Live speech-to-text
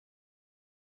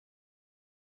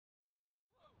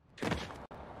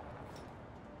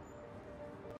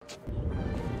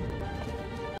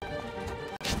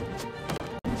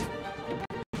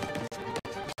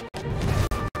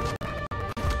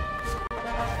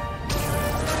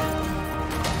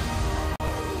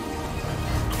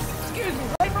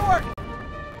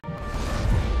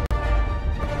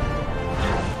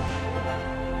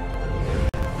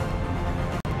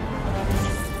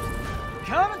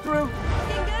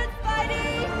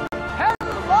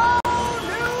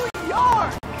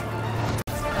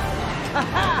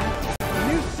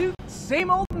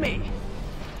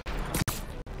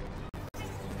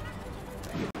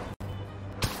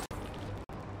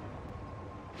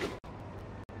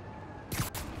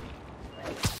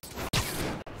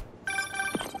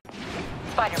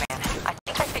Spider-Man, I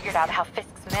think I figured out how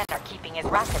Fisk's men are keeping his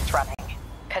rackets running.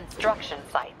 Construction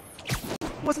sites.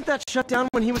 Wasn't that shut down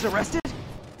when he was arrested?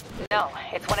 No,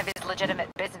 it's one of his legitimate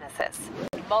businesses.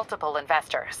 Multiple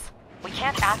investors. We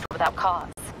can't act without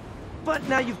cause. But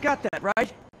now you've got that,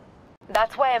 right?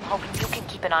 That's why I'm hoping you can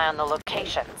keep an eye on the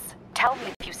locations. Tell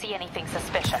me if you see anything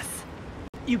suspicious.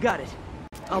 You got it.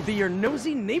 I'll be your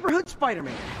nosy neighborhood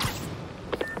Spider-Man.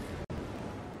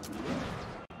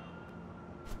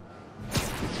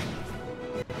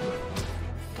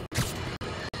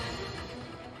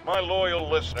 My loyal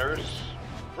listeners,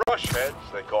 brushheads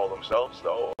they call themselves,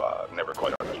 though never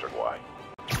quite understood why,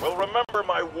 will remember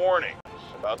my warnings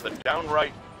about the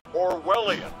downright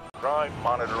Orwellian crime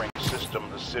monitoring system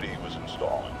the city was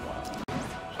installing.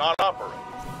 It's not operating.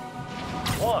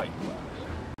 Why?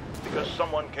 Because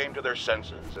someone came to their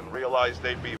senses and realized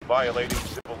they'd be violating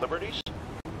civil liberties?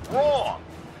 Wrong!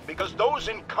 Because those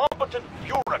incompetent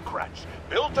bureaucrats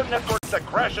built a network that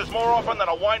crashes more often than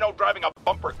a wino driving a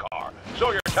bumper car.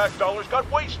 So your tax dollars got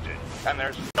wasted, and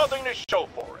there's nothing to show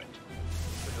for it.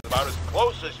 This is about as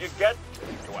close as you get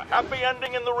to a happy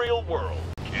ending in the real world,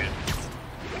 kid.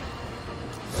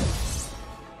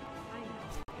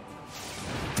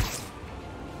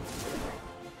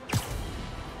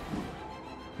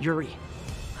 Yuri,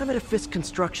 I'm at a Fisk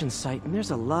construction site, and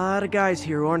there's a lot of guys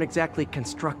here who aren't exactly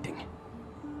constructing.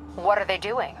 What are they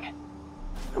doing?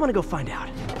 I want to go find out.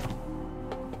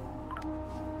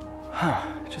 Huh,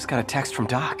 just got a text from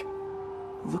Doc.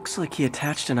 Looks like he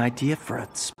attached an idea for a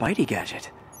Spidey gadget.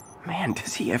 Man,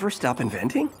 does he ever stop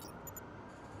inventing?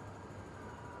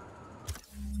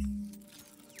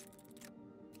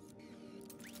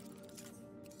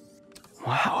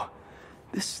 Wow,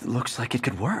 this looks like it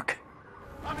could work.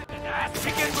 I'm in the ass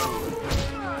kicking mood.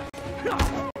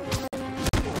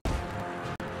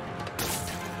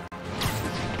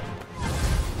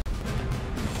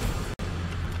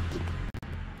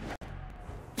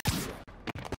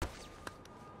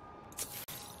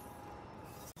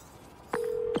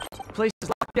 Place is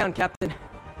locked down, Captain.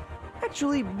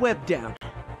 Actually, webbed down.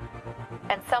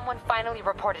 And someone finally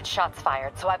reported shots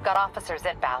fired, so I've got officers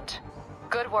inbound.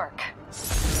 Good work.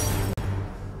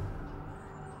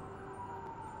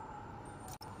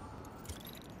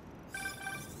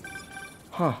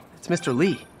 Huh, it's Mr.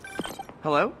 Lee.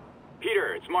 Hello?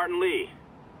 Peter, it's Martin Lee.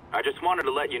 I just wanted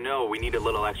to let you know we need a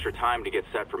little extra time to get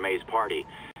set for May's party.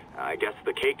 I guess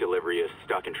the cake delivery is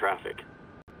stuck in traffic.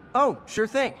 Oh, sure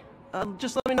thing.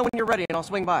 Just let me know when you're ready and I'll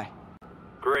swing by.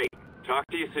 Great. Talk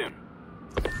to you soon.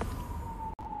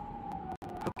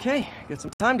 Okay, got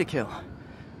some time to kill.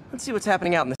 Let's see what's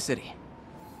happening out in the city.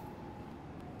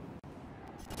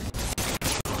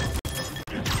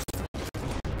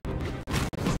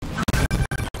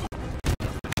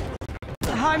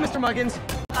 Hi, Mr. Muggins.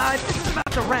 This is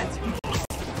about the rent.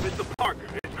 Mr. Parker,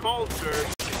 it's called, sir.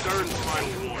 Concerns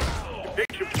final warning.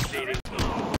 Eviction proceedings.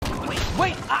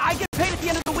 Wait, I get paid at the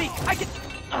end of the week. I get...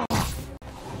 Oh.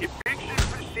 Eviction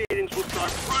proceedings will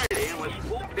start Friday unless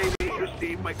full payment is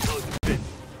received by close of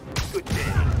business. Good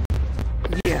day.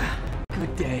 Yeah,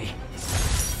 good day.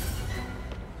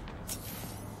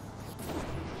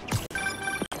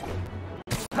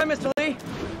 Hi, Mr. Lee.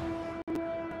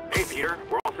 Hey, Peter.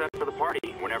 We're all set for the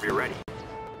party whenever you're ready.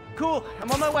 Cool,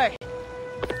 I'm on my way.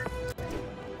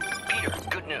 Peter,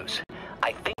 good news.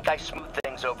 I think I smoothed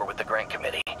things over with the grant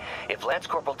committee. If Lance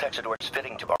Corporal Texador's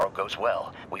fitting tomorrow goes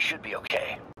well, we should be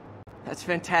okay. That's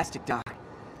fantastic, Doc.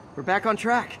 We're back on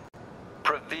track.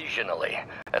 Provisionally,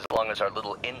 as long as our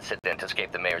little incident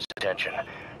escaped the mayor's attention.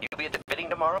 You'll be at the fitting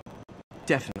tomorrow?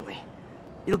 Definitely.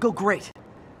 It'll go great.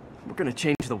 We're gonna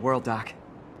change the world, Doc.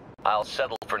 I'll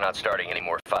settle for not starting any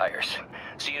more fires.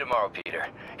 See you tomorrow, Peter.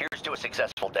 Here's to a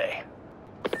successful day.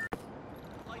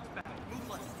 Lights back. Move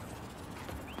left.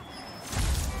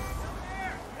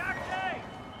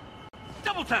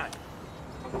 Double time!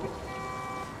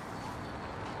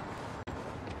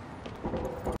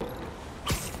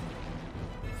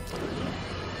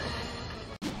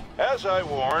 As I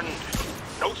warned,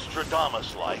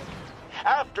 Nostradamus-like,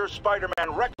 after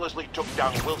Spider-Man recklessly took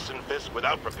down Wilson Fisk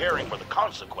without preparing for the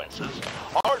consequences,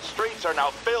 our streets are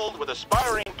now filled with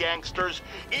aspiring gangsters,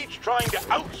 each trying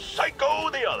to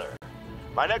out-psycho the other.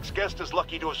 My next guest is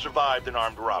lucky to have survived an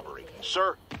armed robbery.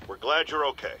 Sir, we're glad you're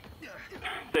okay.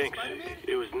 Thanks.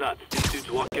 It was nuts. These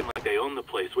dudes walk in like they own the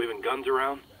place, waving guns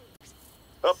around.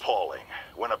 Appalling.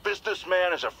 When a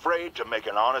businessman is afraid to make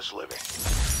an honest living.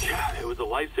 Yeah, it was a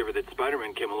lifesaver that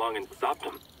Spider-Man came along and stopped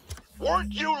him.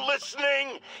 Weren't you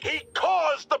listening? He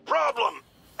caused the problem!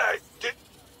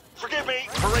 Forgive me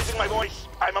for raising my voice.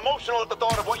 I'm emotional at the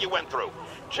thought of what you went through.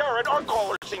 Jared, our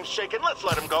caller seems shaken. Let's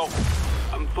let him go.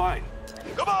 I'm fine.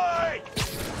 Goodbye!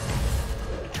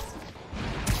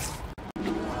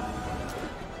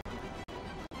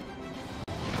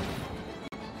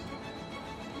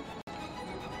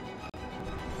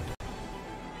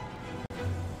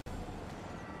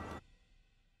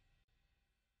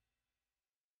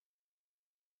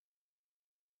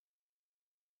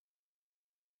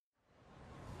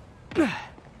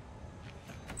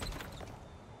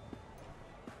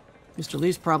 Mr.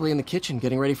 Lee's probably in the kitchen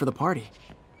getting ready for the party.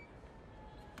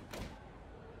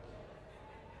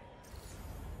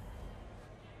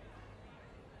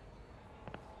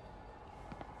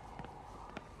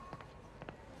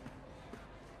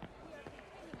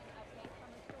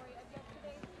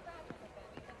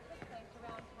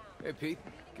 Hey, Pete.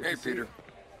 Hey, Peter.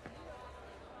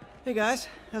 Hey guys,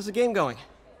 how's the game going?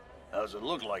 How's it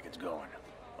look like it's going?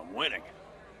 I'm winning.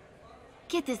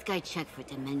 Get this guy checked for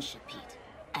dementia, Pete.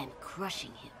 I'm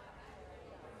crushing him.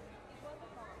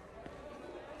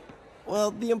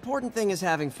 Well, the important thing is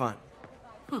having fun.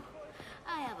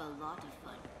 I have a lot of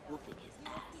fun whooping his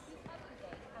ass.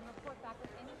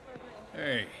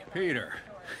 Hey, Peter.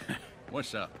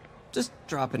 What's up? Just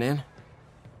dropping in.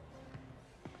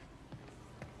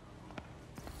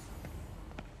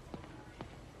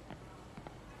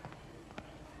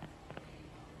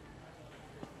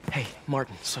 Hey,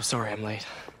 Martin, so sorry I'm late.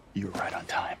 You were right on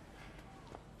time.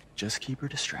 Just keep her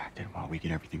distracted while we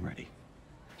get everything ready.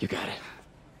 You got it.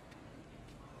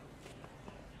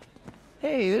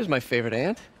 Hey, there's my favorite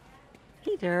aunt.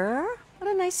 Peter,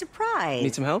 what a nice surprise.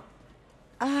 Need some help?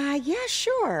 Yeah,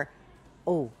 sure.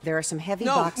 Oh, there are some heavy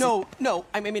boxes. No.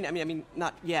 I mean,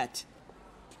 not yet.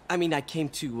 I mean, I came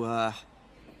to,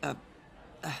 I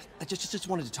just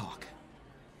wanted to talk.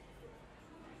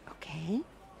 Okay.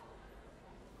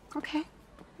 Okay.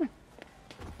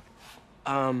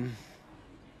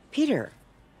 Peter,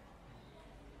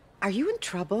 are you in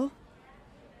trouble?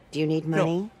 Do you need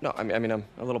money? No, I mean, I'm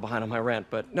a little behind on my rent,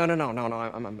 but no,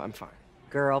 I'm fine.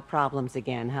 Girl problems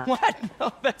again, huh? What?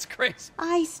 No, that's crazy.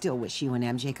 I still wish you and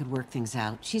MJ could work things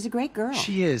out. She's a great girl.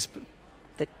 She is, but...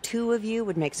 The two of you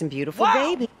would make some beautiful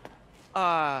babies.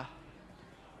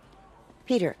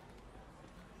 Peter.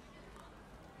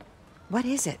 What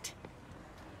is it?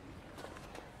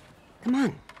 Come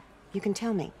on. You can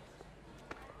tell me.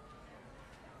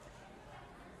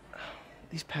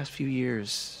 These past few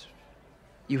years,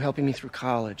 you helping me through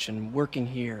college and working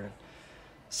here, and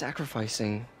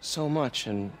sacrificing so much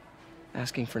and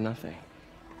asking for nothing.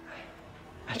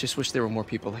 I just wish there were more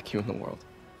people like you in the world.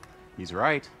 He's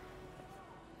right.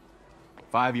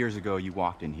 5 years ago, you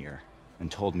walked in here and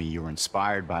told me you were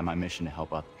inspired by my mission to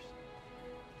help others.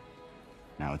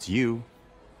 Now it's you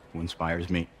who inspires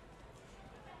me.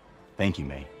 Thank you,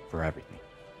 May, for everything.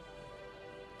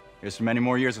 Here's for many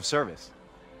more years of service.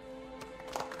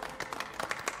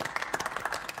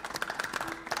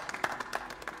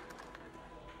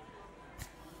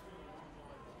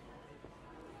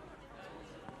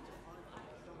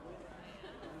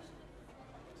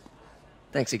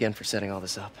 Thanks again for setting all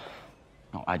this up.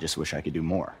 Oh, I just wish I could do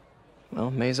more.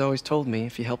 Well, May's always told me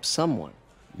if you help someone...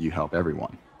 You help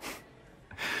everyone.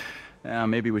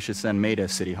 Maybe we should send May to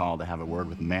City Hall to have a word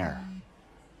with the mayor.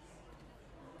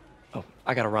 Oh,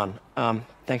 I gotta run.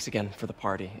 Thanks again for the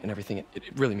party and everything. It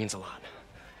really means a lot.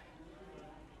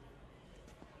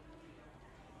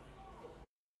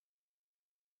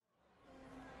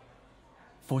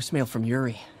 Voicemail from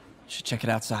Yuri. Should check it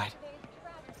outside.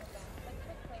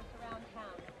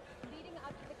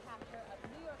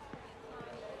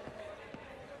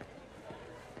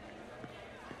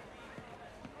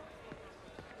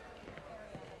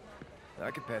 I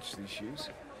could patch these shoes.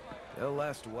 They'll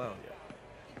last a while yet.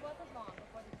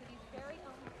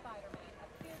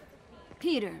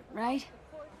 Peter, right?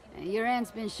 Your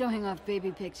aunt's been showing off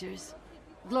baby pictures.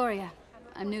 Gloria,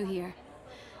 I'm new here.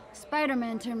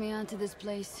 Spider-Man turned me on to this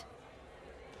place.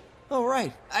 Oh,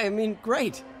 right. I mean,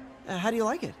 great. How do you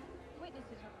like it?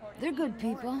 They're good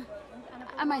people.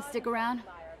 I might stick around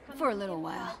for a little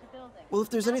while. Well, if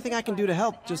there's anything I can do to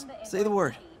help, just say the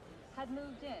word. Had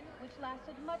moved in, which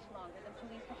lasted much longer than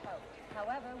police had hoped.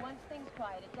 However, once things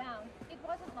quieted down, it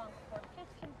wasn't long before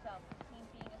Fisk himself was seen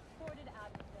being escorted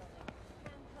out of the building,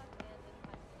 handcuffed and in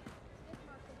custody. This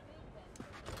marked a big event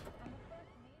for Fisk and the first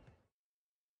major...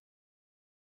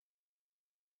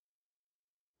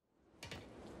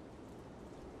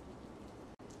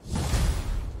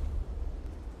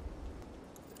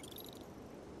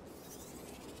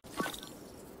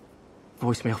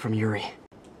 Voicemail from Yuri.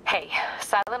 Hey,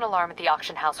 silent alarm at the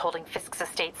auction house holding Fisk's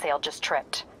estate sale just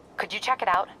tripped. Could you check it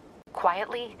out?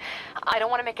 Quietly? I don't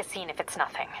want to make a scene if it's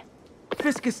nothing.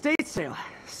 Fisk estate sale.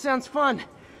 Sounds fun.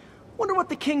 Wonder what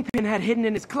the Kingpin had hidden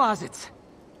in his closets.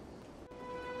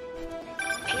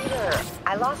 Peter,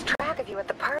 I lost track of you at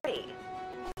the party.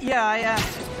 Yeah, I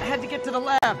had to get to the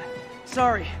lab.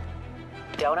 Sorry.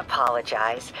 Don't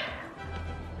apologize.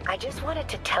 I just wanted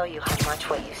to tell you how much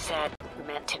what you said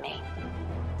meant to me.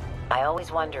 I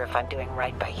always wonder if I'm doing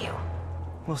right by you.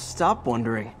 Well, stop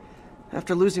wondering.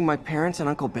 After losing my parents and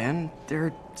Uncle Ben, there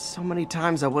are so many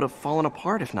times I would have fallen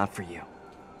apart if not for you.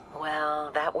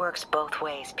 Well, that works both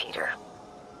ways, Peter.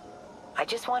 I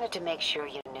just wanted to make sure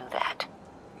you knew that.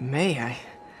 May,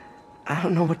 I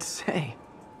don't know what to say.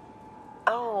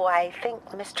 Oh, I think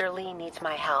Mr. Lee needs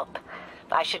my help.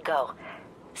 I should go.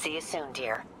 See you soon,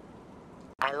 dear.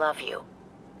 I love you.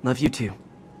 Love you too.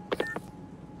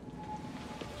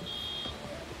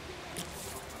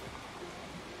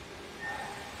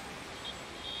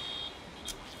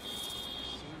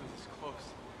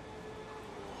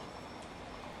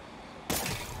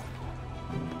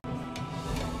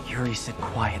 Yuri said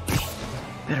quietly.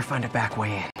 Better find a back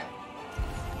way in.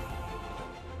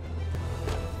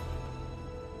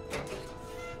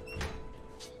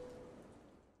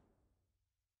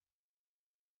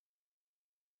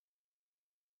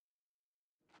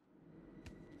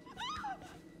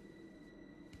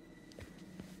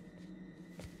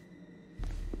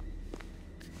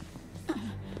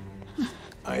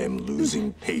 I am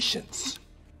losing patience.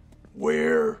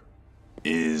 Where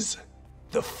is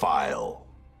the file?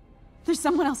 There's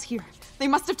someone else here. They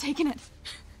must have taken it.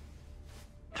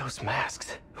 Those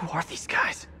masks. Who are these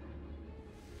guys?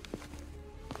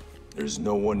 There's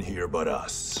no one here but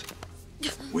us.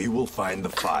 We will find the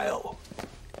file,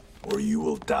 or you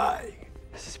will die.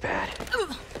 This is bad.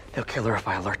 They'll kill her if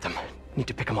I alert them. Need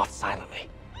to pick them off silently.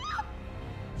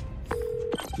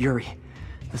 Yuri,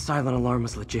 the silent alarm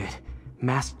was legit.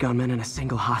 Masked gunmen and a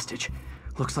single hostage.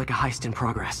 Looks like a heist in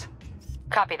progress.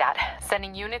 Copy that.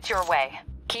 Sending units your way.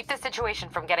 Keep the situation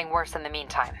from getting worse in the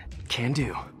meantime. Can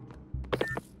do.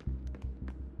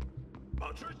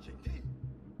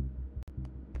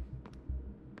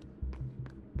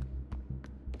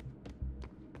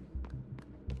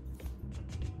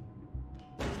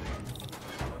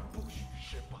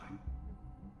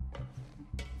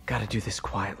 Gotta do this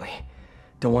quietly.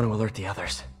 Don't want to alert the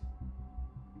others.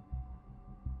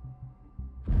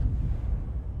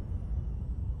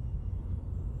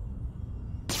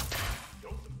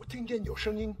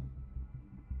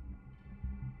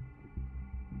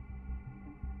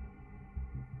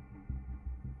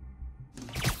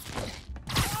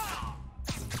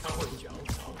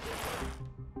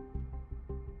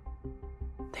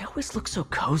 They always look so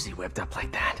cozy whipped up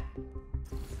like that.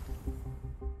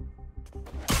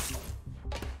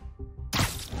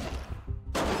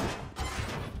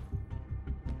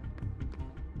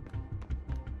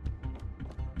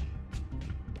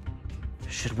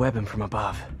 Should web him from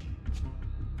above.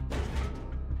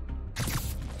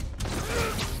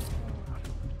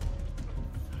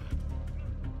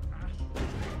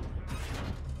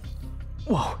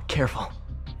 Whoa, careful.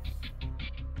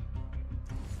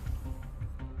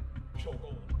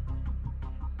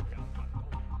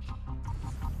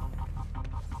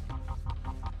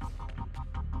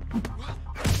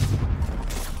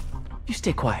 You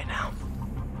stay quiet now.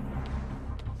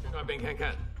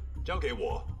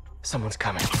 Someone's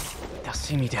coming. They'll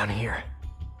see me down here.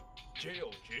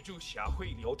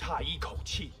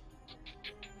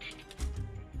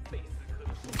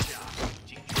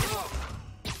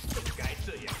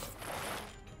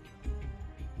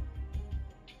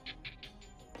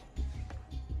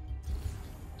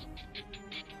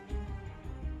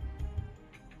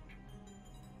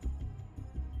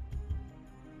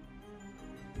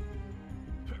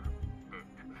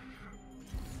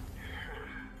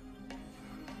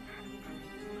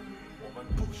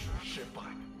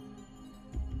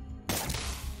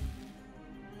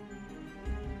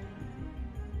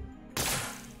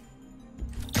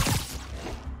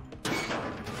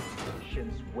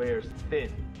 Wears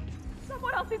thin.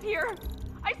 Someone else is here.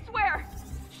 I swear.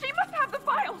 She must have the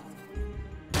file.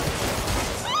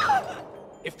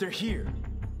 If they're here,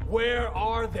 where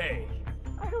are they?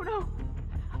 I don't know.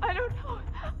 I don't know.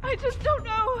 I just don't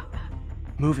know.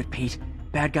 Move it, Pete.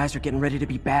 Bad guys are getting ready to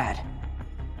be bad.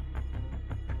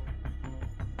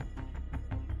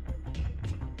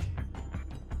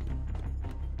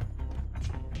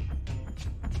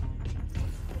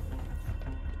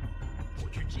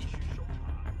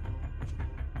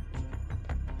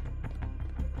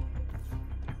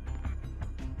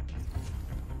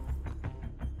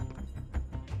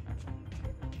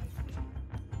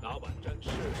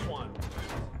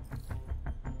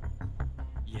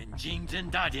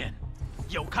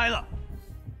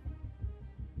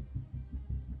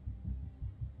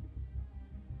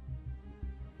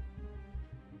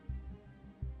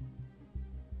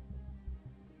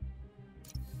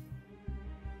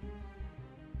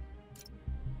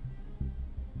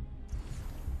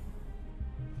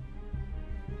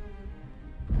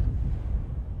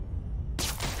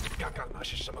 干嘛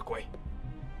是什么鬼？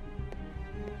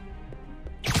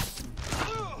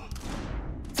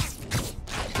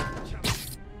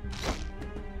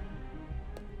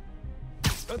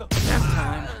 Nap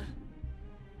time.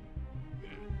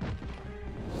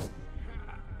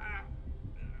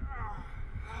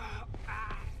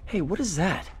 Hey, what is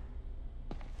that?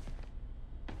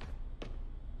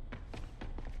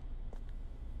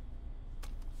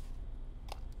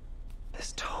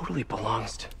 This totally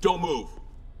belongs to... Don't move!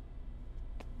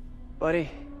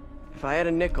 Buddy, if I had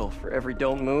a nickel for every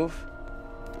don't move...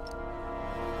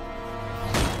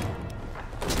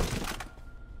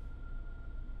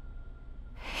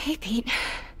 Hey, Pete.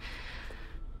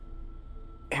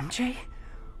 MJ?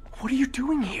 What are you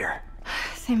doing here?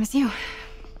 Same as you.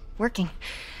 Working.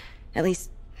 At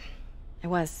least, I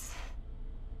was.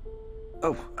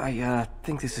 Oh, I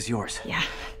think this is yours. Yeah,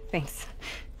 thanks.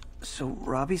 So,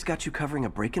 Robbie's got you covering a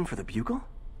break-in for the Bugle?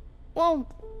 Well,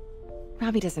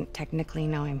 Robbie doesn't technically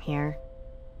know I'm here.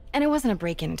 And it wasn't a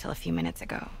break-in until a few minutes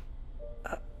ago.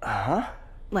 Huh?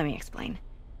 Let me explain.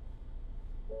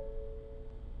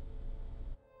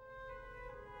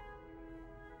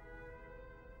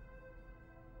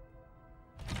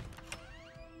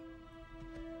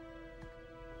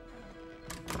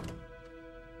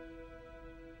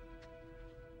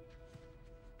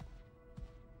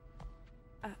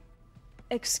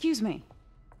 Excuse me.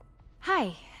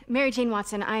 Hi, Mary Jane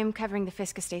Watson. I'm covering the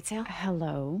Fisk estate sale.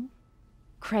 Hello.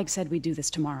 Craig said we'd do this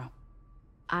tomorrow.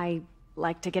 I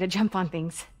like to get a jump on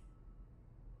things.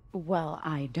 Well,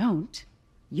 I don't.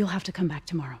 You'll have to come back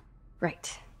tomorrow.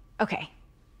 Right. Okay.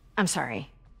 I'm sorry.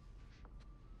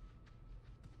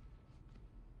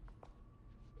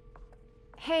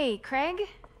 Hey, Craig?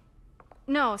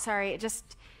 No, sorry. It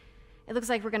looks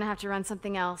like we're gonna have to run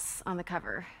something else on the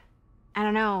cover. I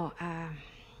don't know,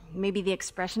 maybe the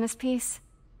expressionist piece?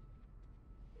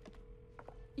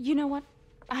 You know what?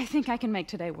 I think I can make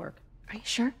today work. Are you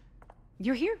sure?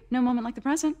 You're here. No moment like the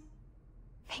present.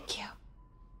 Thank you.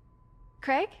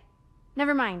 Craig?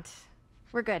 Never mind.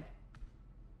 We're good.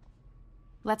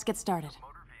 Let's get started.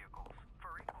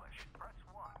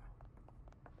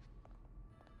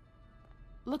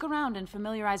 Look around and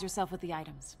familiarize yourself with the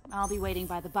items. I'll be waiting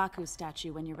by the Baku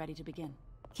statue when you're ready to begin.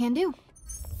 Can do.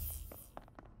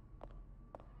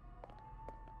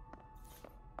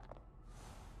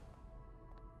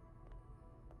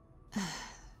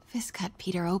 Fisk cut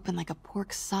Peter open like a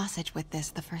pork sausage with this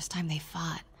the first time they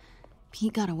fought.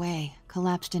 Pete got away,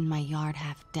 collapsed in my yard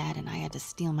half dead, and I had to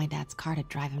steal my dad's car to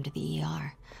drive him to the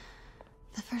ER.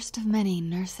 The first of many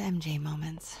Nurse MJ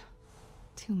moments.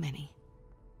 Too many.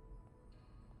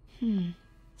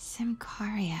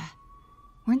 Simcaria.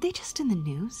 Weren't they just in the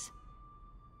news?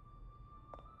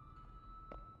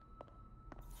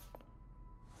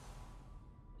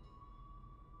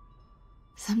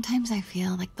 Sometimes I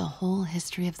feel like the whole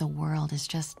history of the world is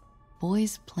just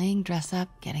boys playing dress-up,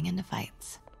 getting into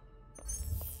fights.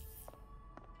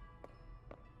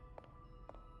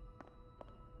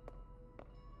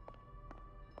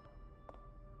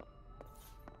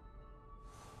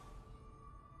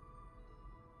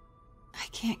 I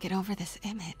can't get over this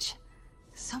image.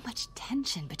 So much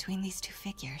tension between these two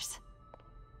figures.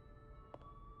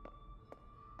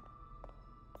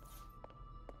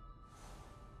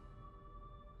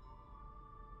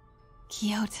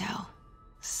 Kyoto.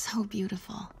 So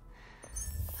beautiful.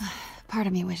 Part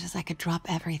of me wishes I could drop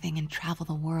everything and travel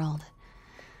the world.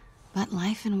 But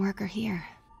life and work are here.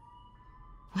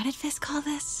 What did Fisk call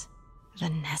this?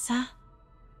 Vanessa?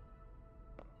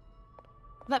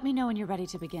 Let me know when you're ready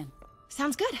to begin.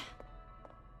 Sounds good.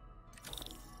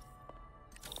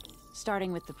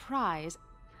 Starting with the prize,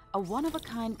 a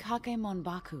one-of-a-kind Kakemon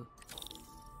Baku.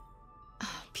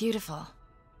 Oh, beautiful.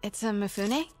 It's a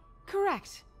Mifune?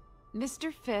 Correct.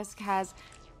 Mr. Fisk has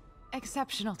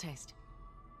exceptional taste.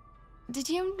 Did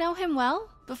you know him well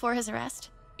before his arrest?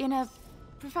 In a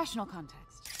professional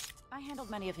context. I handled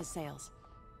many of his sales.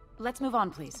 Let's move on,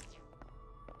 please.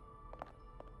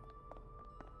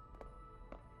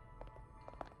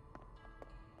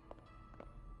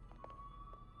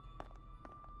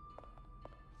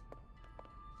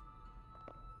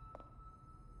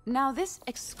 Now, this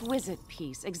exquisite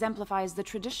piece exemplifies the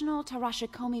traditional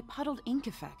Tarashikomi puddled ink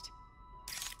effect.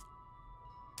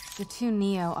 The two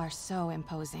Neo are so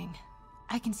imposing.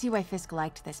 I can see why Fisk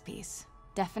liked this piece.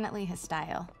 Definitely his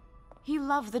style. He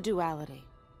loved the duality.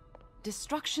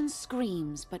 Destruction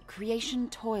screams, but creation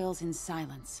toils in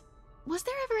silence. Was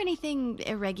there ever anything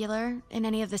irregular in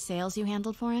any of the sales you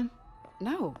handled for him?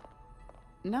 No.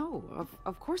 No,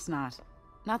 of course not.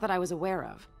 Not that I was aware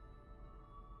of.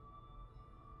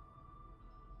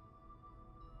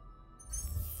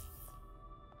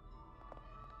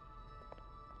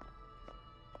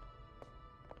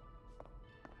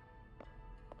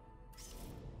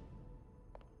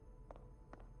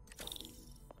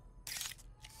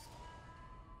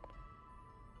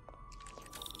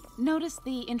 Notice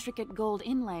the intricate gold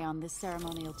inlay on this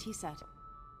ceremonial tea set.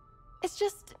 It's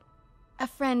just... a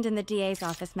friend in the DA's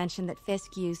office mentioned that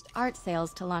Fisk used art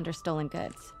sales to launder stolen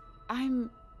goods. I'm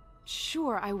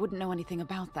sure I wouldn't know anything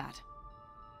about that.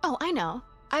 Oh, I know.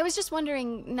 I was just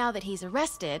wondering, now that he's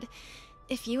arrested,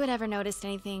 if you had ever noticed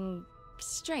anything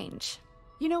strange.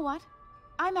 You know what?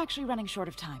 I'm actually running short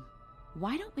of time.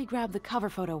 Why don't we grab the cover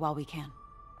photo while we can?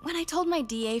 When I told my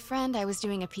DA friend I was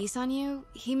doing a piece on you,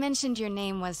 he mentioned your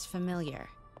name was familiar.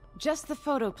 Just the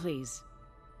photo, please.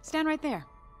 Stand right there.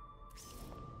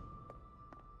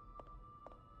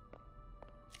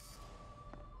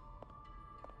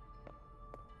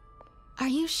 Are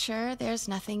you sure there's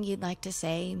nothing you'd like to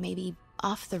say, maybe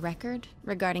off the record,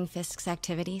 regarding Fisk's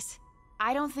activities?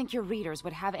 I don't think your readers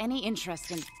would have any interest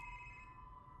in...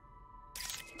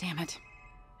 Damn it.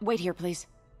 Wait here, please.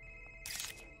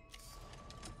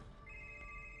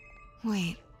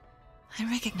 Wait, I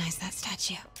recognize that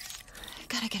statue. I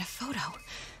gotta get a photo.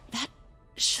 That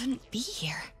shouldn't be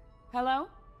here. Hello?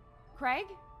 Craig?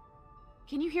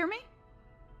 Can you hear me?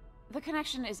 The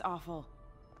connection is awful.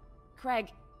 Craig,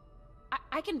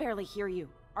 I can barely hear you.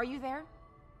 Are you there?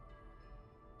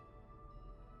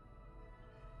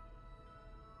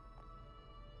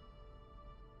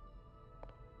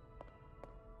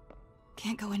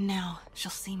 Can't go in now.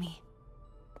 She'll see me.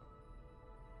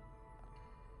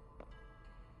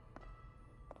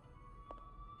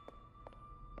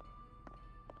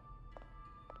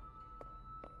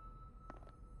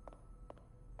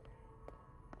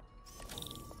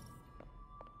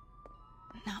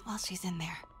 Not while she's in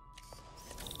there.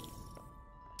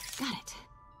 Got it.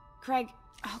 Craig,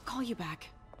 I'll call you back.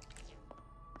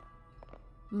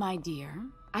 My dear,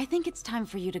 I think it's time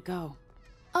for you to go.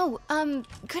 Oh,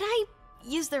 could I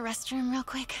use the restroom real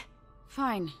quick?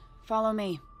 Fine. Follow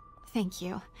me. Thank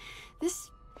you.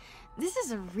 This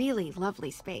is a really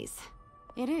lovely space.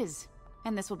 It is.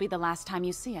 And this will be the last time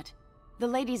you see it. The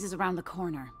ladies is around the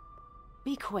corner.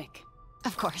 Be quick.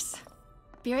 Of course.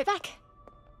 Be right back.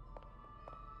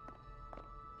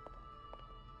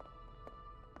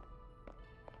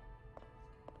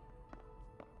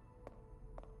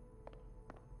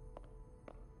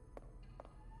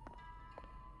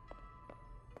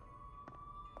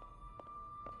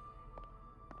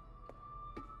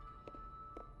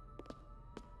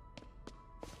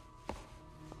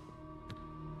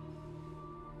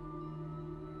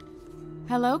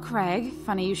 Hello, Craig.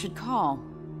 Funny you should call.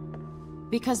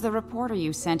 Because the reporter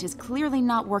you sent is clearly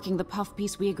not working the puff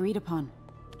piece we agreed upon.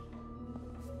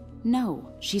 No,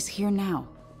 she's here now.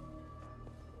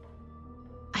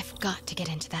 I've got to get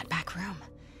into that back room.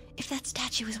 If that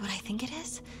statue is what I think it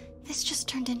is, this just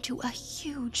turned into a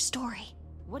huge story.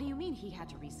 What do you mean he had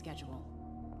to reschedule?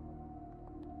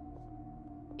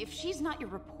 If she's not your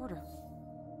reporter...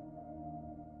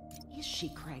 Is she,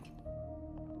 Craig?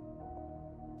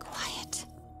 Quiet.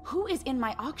 Who is in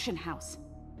my auction house?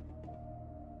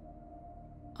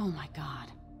 Oh my god.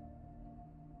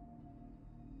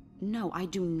 No, I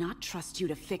do not trust you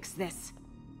to fix this.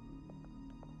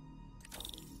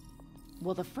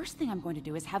 Well, the first thing I'm going to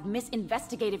do is have Miss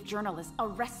Investigative Journalist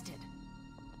arrested.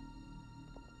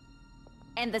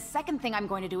 And the second thing I'm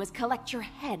going to do is collect your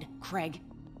head, Craig.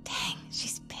 Dang,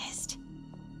 she's pissed.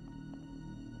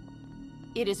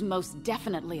 It is most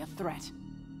definitely a threat.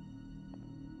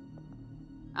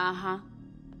 Uh-huh.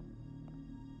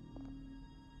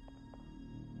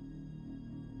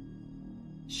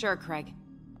 Sure, Craig.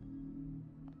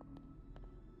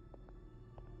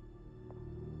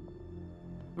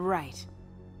 Right.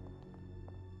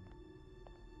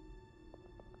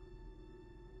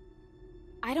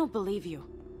 I don't believe you.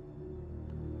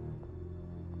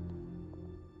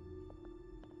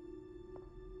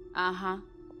 Uh-huh.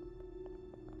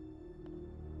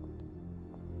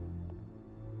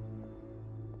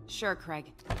 Sure,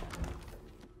 Craig.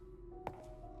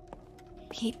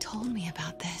 Pete told me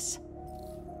about this.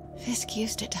 Fisk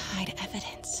used it to hide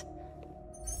evidence.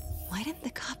 Why didn't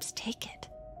the cops take it?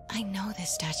 I know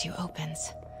this statue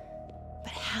opens,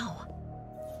 but how?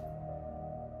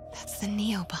 That's the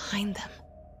Neo behind them,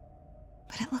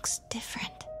 but it looks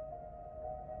different.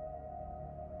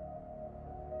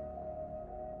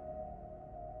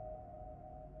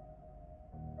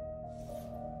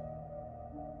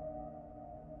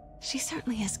 She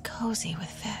certainly is cozy with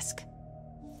Fisk.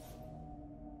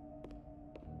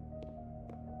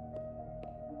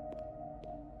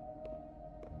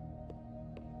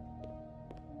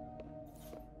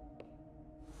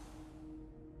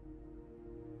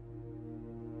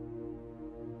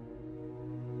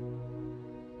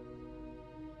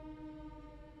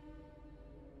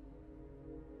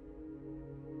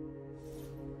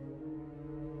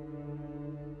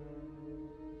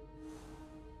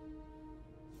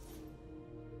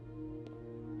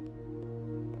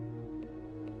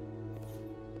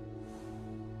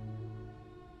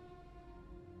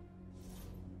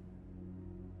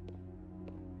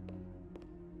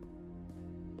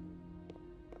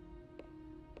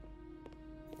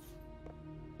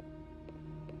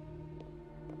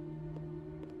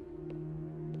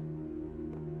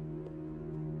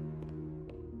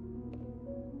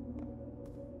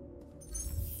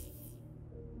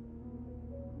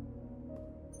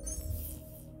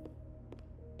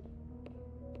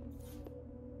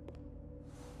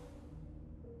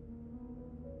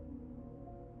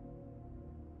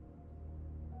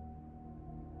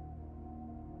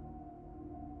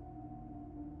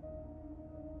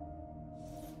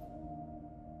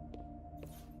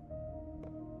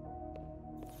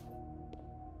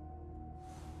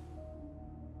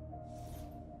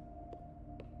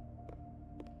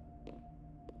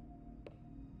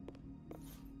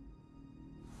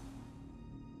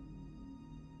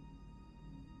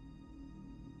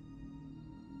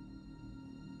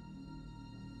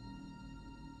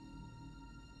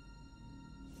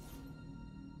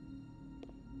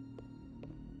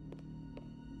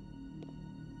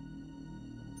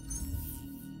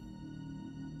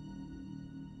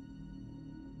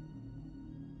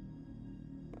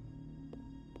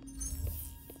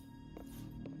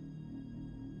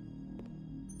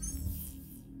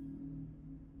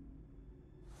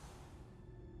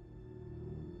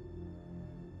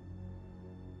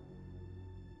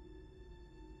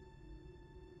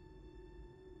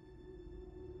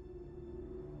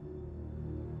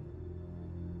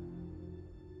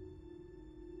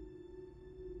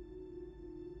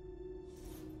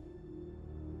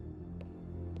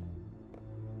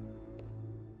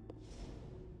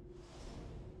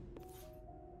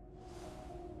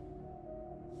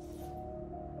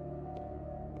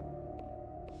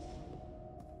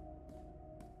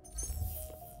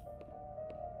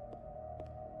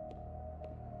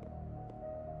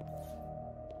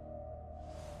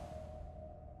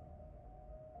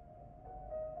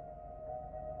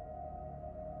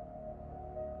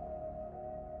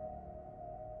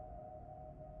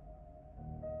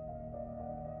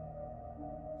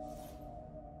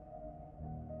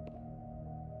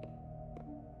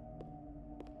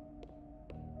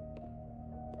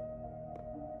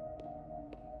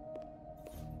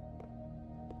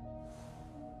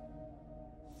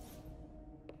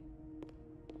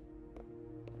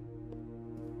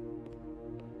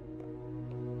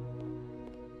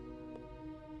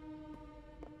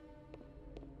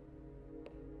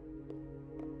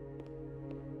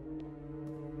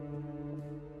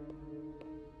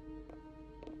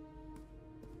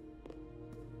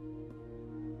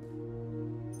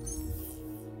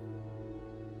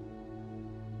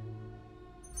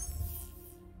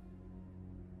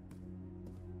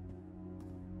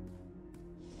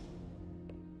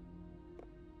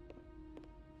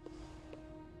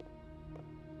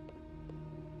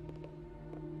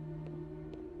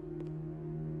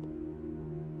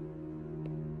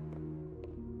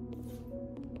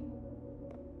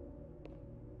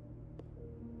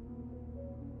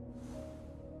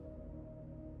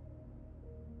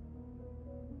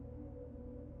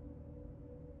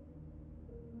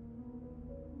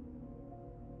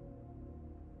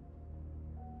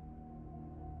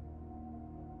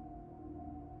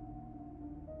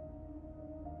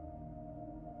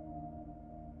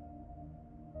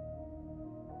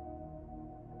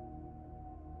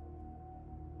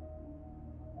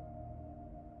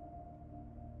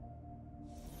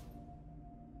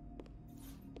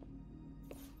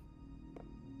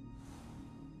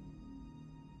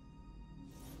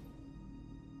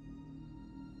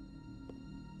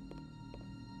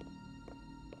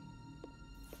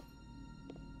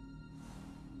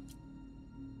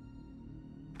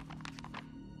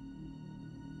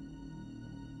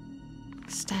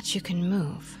 Statue can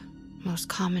move. Most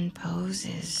common pose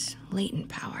is latent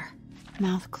power.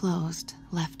 Mouth closed,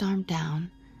 left arm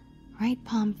down, right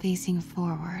palm facing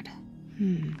forward.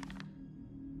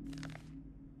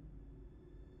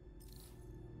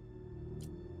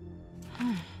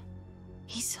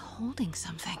 He's holding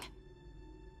something.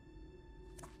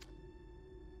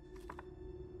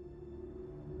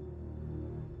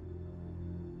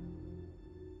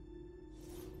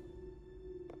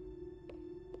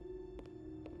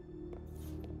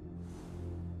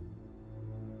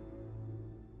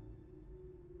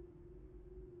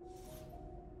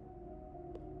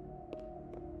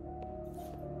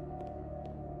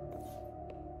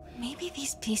 Maybe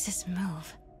these pieces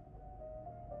move.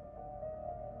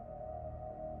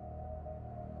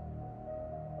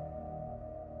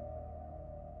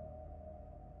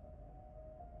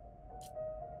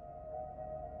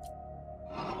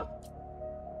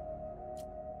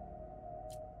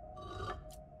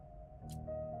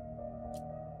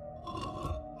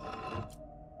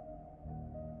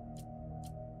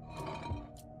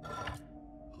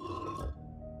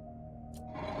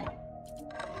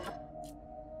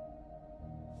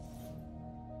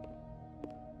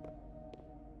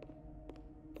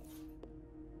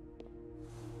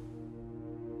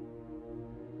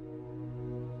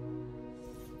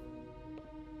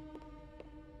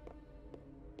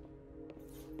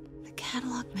 The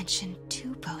catalog mentioned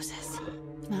 2 poses.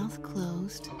 Mouth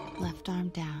closed, left arm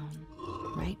down,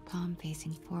 right palm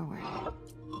facing forward.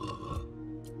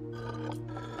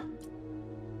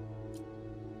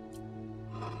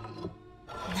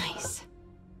 Nice.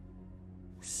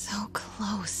 So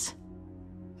close.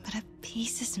 But a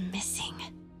piece is missing.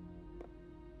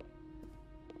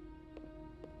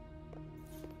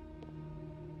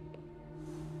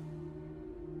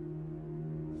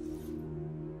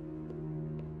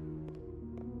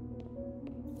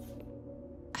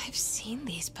 I've seen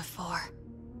these before.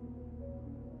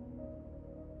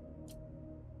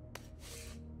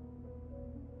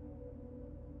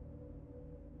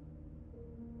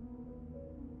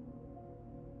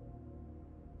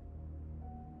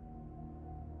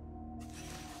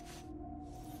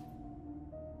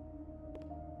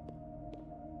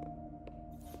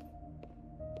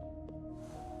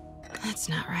 That's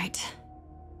not right.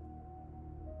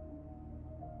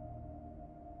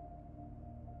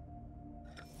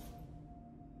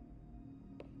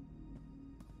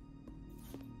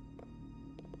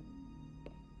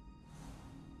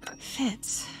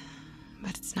 Fits,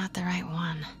 but it's not the right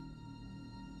one.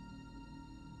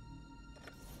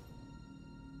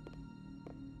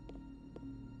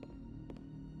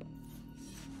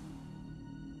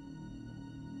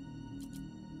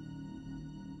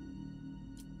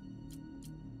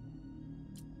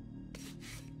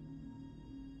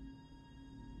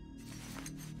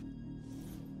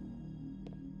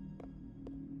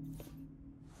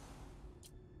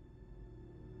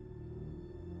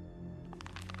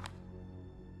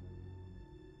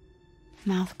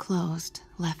 Mouth closed,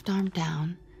 left arm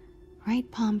down, right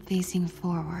palm facing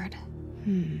forward.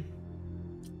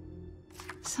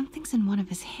 Something's in one of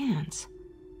his hands.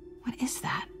 What is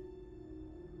that?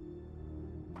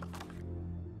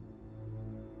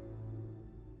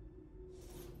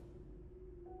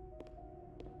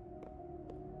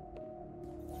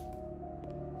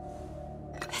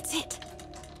 That's it.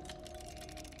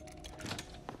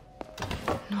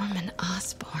 Norman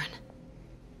Osborn.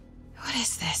 What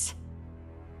is this?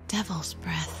 Devil's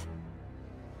breath.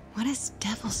 What is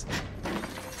devil's...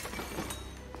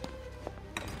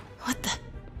 What the...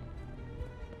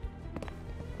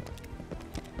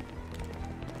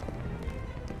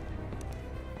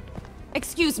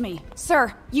 Excuse me,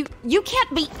 sir. You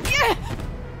can't be...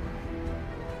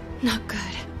 Not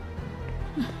good.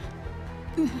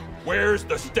 Where's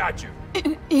the statue?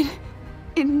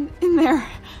 In there.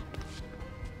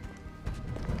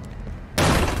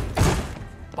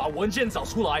 把文件找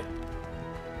出来。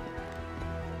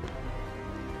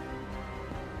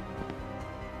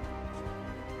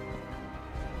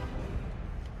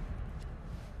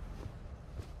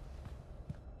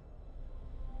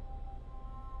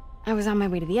 I was on my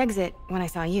way to the exit when I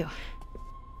saw you.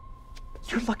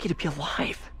 You're lucky to be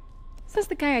alive. Says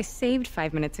the guy I saved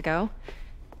 5 minutes ago.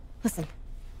 Listen,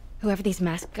 whoever these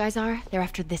masked guys are, they're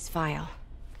after this file.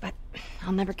 But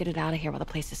I'll never get it out of here while the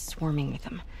place is swarming with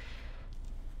them.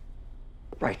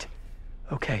 Right.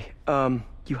 Okay,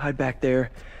 you hide back there.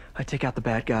 I take out the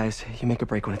bad guys. You make a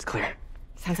break when it's clear.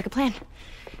 Sounds like a plan.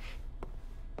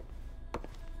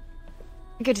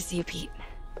 Good to see you, Pete.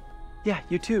 Yeah,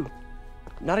 you too.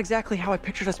 Not exactly how I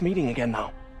pictured us meeting again, though.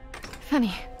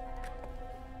 Funny.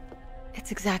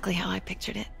 It's exactly how I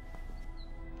pictured it.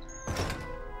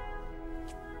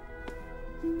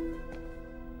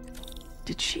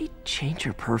 Did she change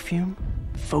her perfume?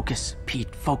 Focus,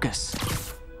 Pete, focus.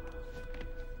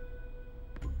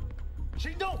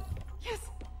 Yes.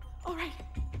 All right.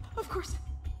 Of course.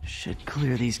 Should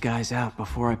clear these guys out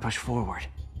before I push forward.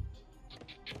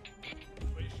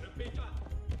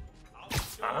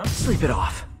 Sleep it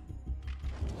off.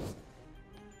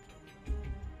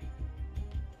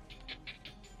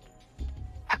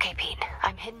 Okay, Pete.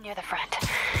 I'm hidden near the front.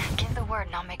 Give the word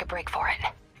and I'll make a break for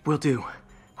it. Will do.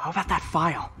 How about that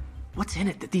file? What's in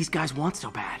it that these guys want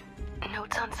so bad?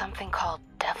 Notes on something called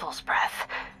Devil's Breath.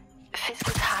 Fisk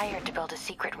was hired to build a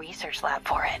secret research lab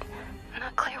for it.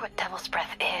 Not clear what Devil's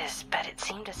Breath is, but it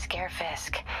seemed to scare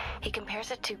Fisk. He compares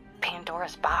it to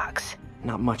Pandora's box.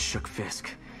 Not much shook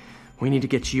Fisk. We need to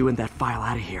get you and that file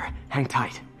out of here. Hang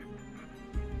tight.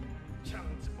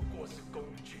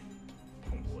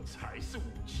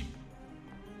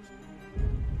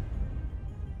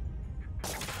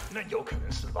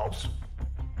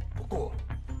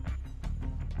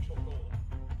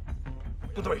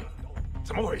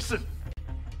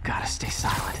 Gotta stay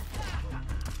silent.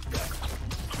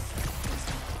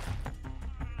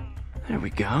 There we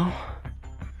go.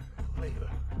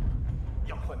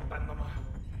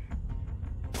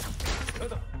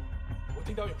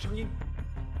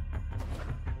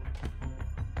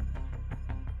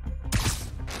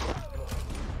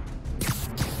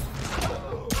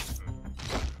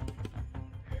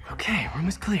 Okay, room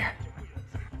is clear.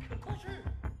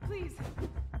 Please,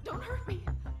 don't hurt me.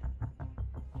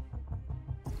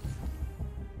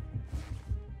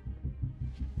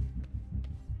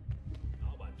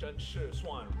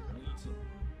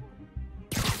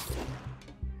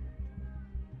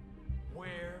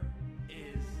 Where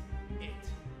is it? Where?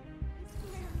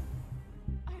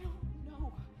 I don't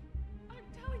know. I'm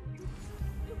telling you,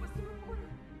 it was the reporter.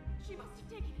 She must have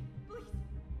taken it. Please,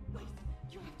 please,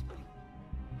 you have to bring.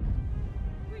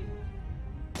 Please.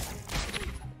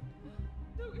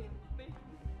 Don't hit me.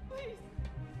 Please.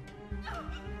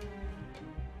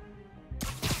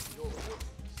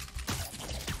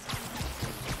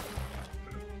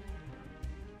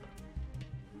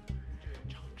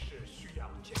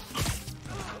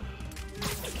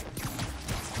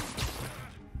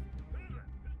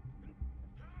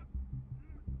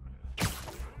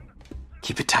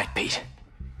 Keep it tight, Pete.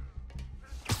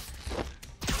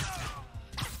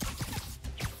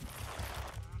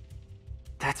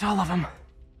 That's all of them.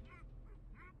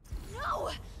 No!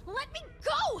 Let me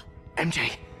go!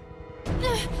 MJ.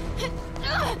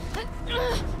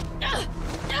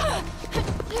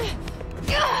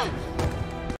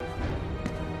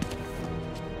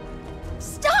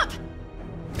 Stop!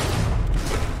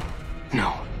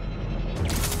 No.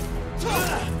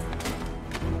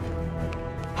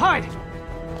 Hide!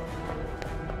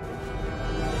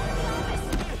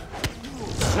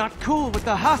 Not cool with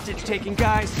the hostage-taking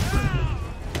guys.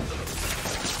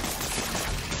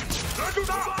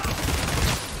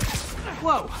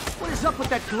 Whoa, what is up with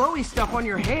that glowy stuff on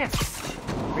your hands?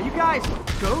 Are you guys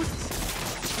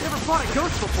ghosts? Never fought a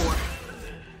ghost before.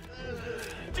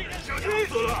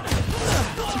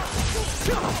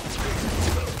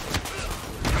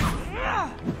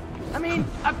 I mean,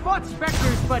 I've fought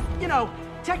specters, but, you know,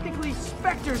 technically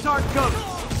specters aren't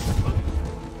ghosts.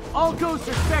 All ghosts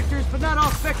are specters, but not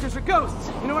all specters are ghosts.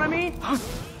 You know what I mean?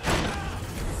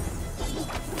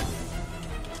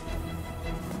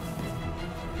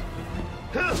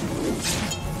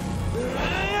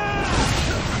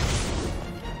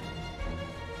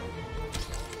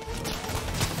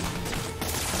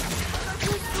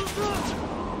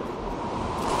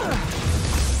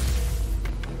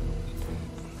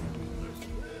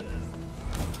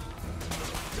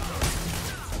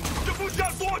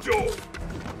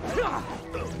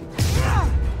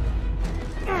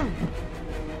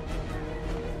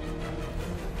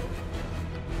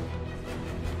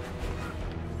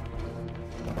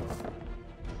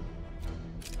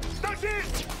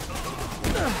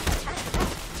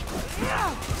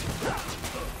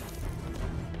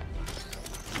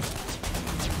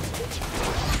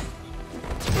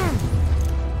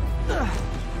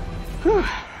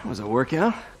 Was a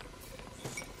workout?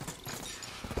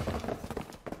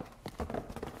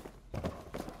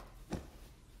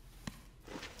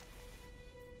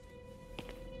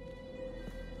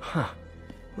 Huh.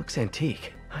 Looks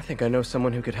antique. I think I know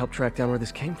someone who could help track down where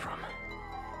this came from.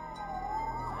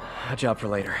 A job for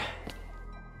later.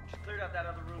 Just cleared out that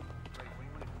other room.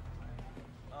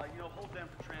 Hold them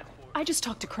for transport. I just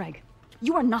talked to Craig.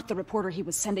 You are not the reporter he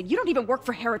was sending. You don't even work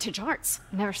for Heritage Arts.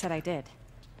 Never said I did.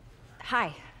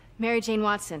 Hi, Mary Jane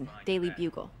Watson, Daily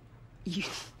Bugle. You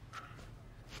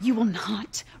will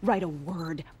not write a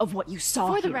word of what you saw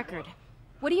For here. the record,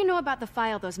 What do you know about the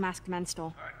file those masked men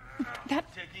stole?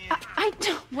 I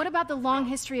don't. What about the long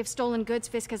history of stolen goods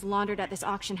Fisk has laundered at this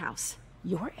auction house?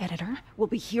 Your editor will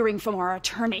be hearing from our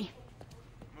attorney.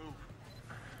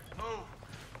 Move.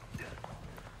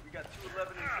 We got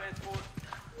 211 in transport.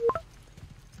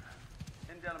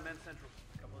 Heading down to Men's Central.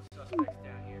 A couple of suspects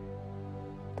down here.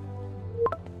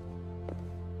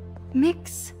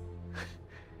 Mix?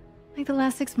 Like the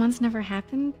last 6 months never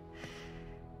happened?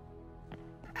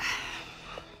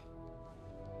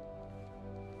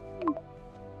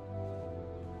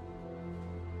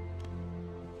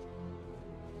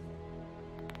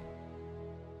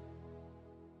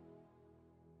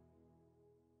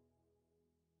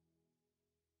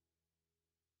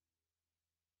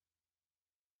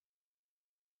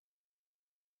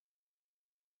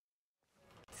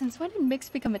 Since when did Mix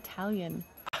become Italian?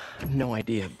 No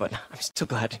idea, but I'm still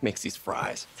glad he makes these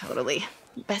fries. Totally.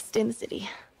 Best in the city.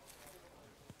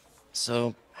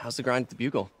 So, how's the grind at the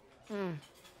Bugle?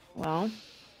 Well,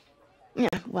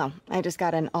 I just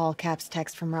got an all-caps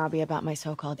text from Robbie about my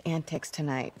so-called antics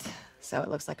tonight. So it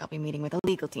looks like I'll be meeting with a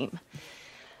legal team.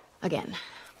 Again.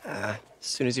 As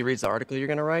soon as he reads the article you're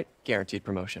gonna write, guaranteed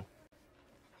promotion.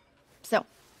 So,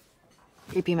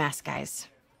 creepy mask guys.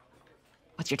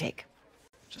 What's your take?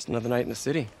 Just another night in the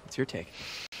city. What's your take?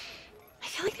 I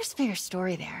feel like there's a bigger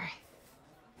story there.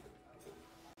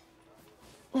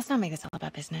 Let's not make this all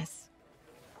about business.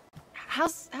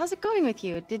 How's it going with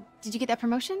you? Did you get that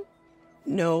promotion?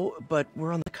 No, but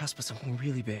we're on the cusp of something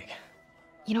really big.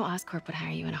 You know Oscorp would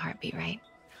hire you in a heartbeat, right?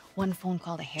 One phone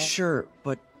call to hair. Sure,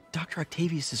 but Dr.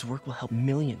 Octavius's work will help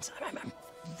millions. I'm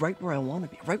right where I want to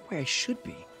be, right where I should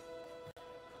be.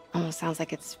 Almost sounds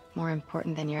like it's more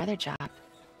important than your other job.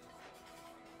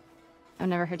 I've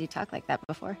never heard you talk like that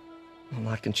before. A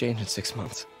lot can change in 6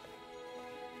 months.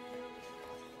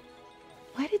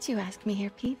 Why did you ask me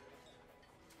here, Pete?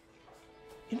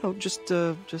 You know, just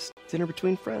dinner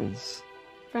between friends.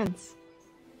 Friends.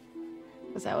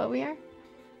 Was that what we are?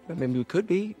 Maybe we could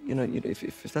be,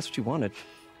 if that's what you wanted.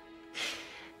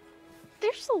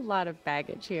 There's a lot of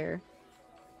baggage here.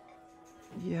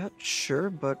 Yeah, sure,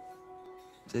 but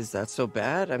is that so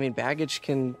bad? I mean, baggage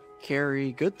can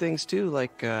carry good things too,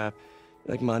 like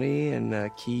money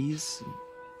and keys, and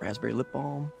raspberry lip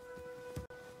balm.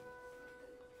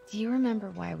 Do you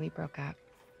remember why we broke up?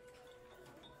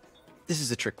 This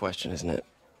is a trick question, isn't it?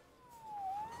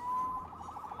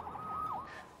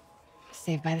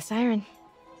 Saved by the siren.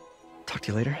 Talk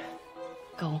to you later.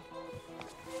 Go.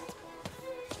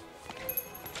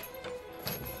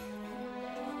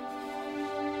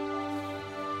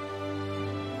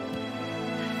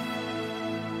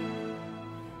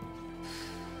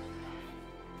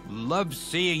 Love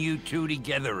seeing you two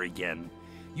together again.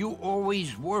 You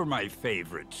always were my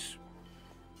favorites.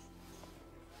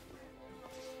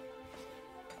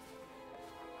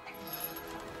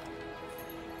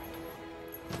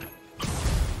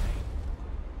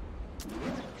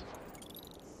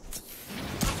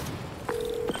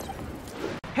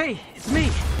 Hey, it's me.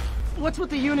 What's with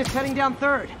the units heading down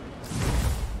 3rd?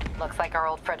 Looks like our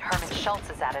old friend Herman Schultz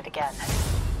is at it again.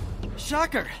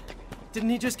 Shocker. Didn't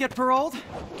he just get paroled?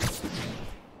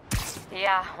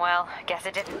 Yeah, well, guess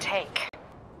it didn't take.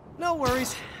 No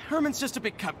worries. Herman's just a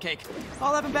big cupcake.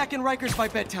 I'll have him back in Rikers by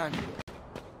bedtime.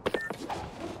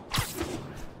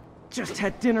 Just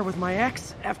had dinner with my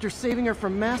ex after saving her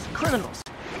from masked criminals.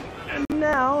 And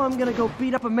now I'm gonna go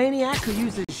beat up a maniac who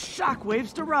uses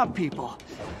shockwaves to rob people.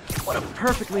 What a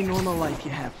perfectly normal life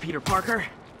you have, Peter Parker.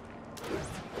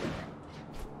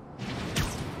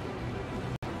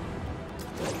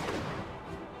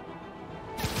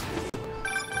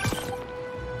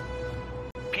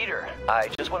 Peter, I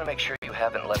just want to make sure you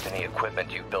haven't left any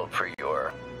equipment you built for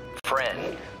your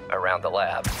friend around the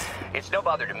lab. It's no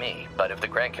bother to me, but if the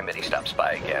grant committee stops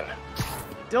by again...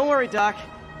 Don't worry, Doc.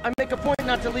 I make a point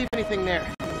not to leave anything there.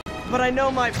 But I know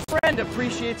my friend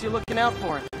appreciates you looking out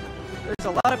for him. There's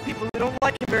a lot of people who don't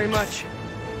like him very much.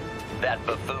 That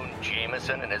buffoon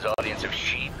Jameson and his audience of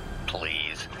sheep?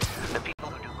 Please. The people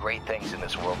who do great things in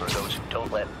this world are those who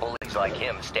don't let bullies like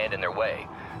him stand in their way.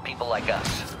 People like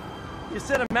us. You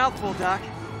said a mouthful, Doc.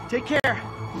 Take care.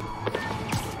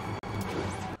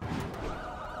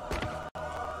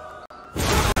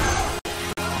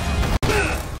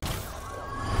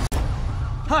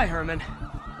 Hi, Herman.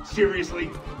 Seriously?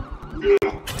 Give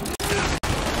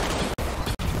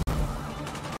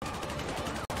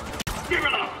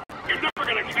it up! You're never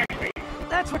gonna catch me!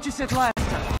 That's what you said last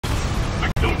time.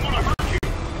 I don't want to hurt you!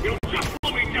 You'll just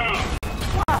slow me down!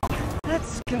 Wow,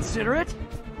 that's considerate.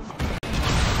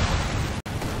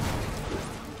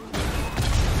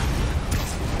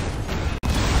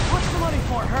 What's the money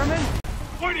for?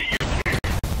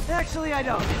 Actually, I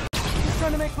don't. Just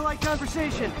trying to make polite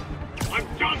conversation. I'm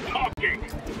done talking!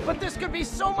 But this could be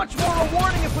so much more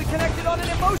rewarding if we connected on an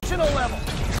emotional level.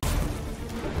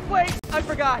 Wait, I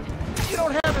forgot. You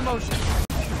don't have emotions.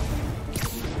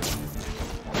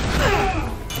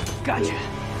 Gotcha.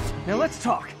 Now let's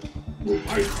talk.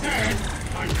 I said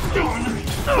I'm done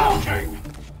talking!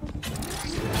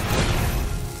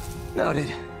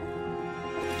 Noted.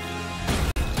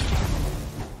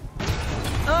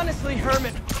 Honestly,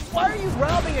 Herman, why are you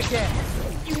robbing again?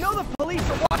 You know the police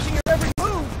are watching your every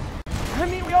move. I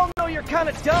mean, we all know you're kind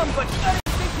of dumb, but I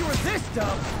didn't think you were this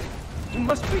dumb. You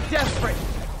must be desperate,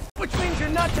 which means you're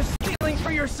not just stealing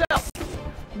for yourself.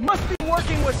 You must be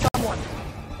working with someone,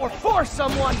 or for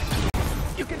someone.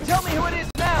 You can tell me who it is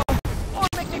now, or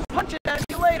make me punch it at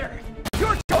you later.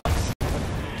 Your choice.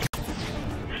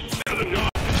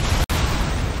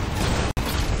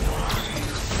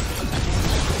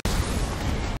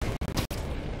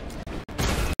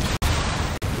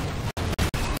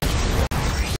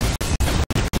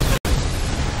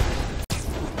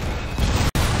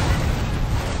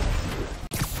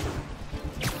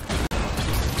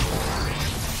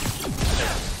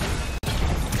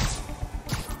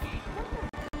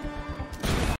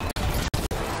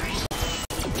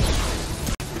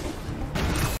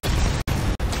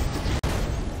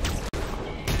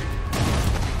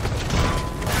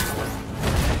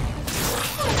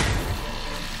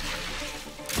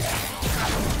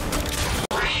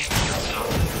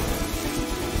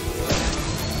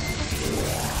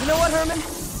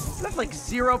 Like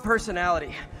zero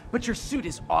personality, but your suit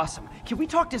is awesome. Can we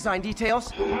talk design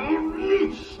details?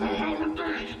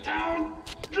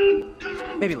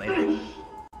 Maybe later.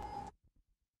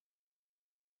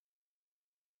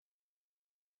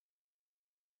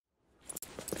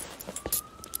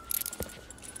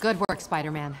 Good work,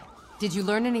 Spider-Man. Did you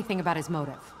learn anything about his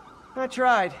motive? I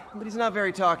tried, but he's not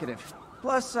very talkative.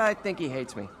 Plus, I think he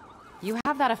hates me. You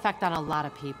have that effect on a lot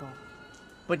of people.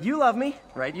 But you love me,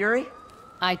 right, Yuri?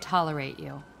 I tolerate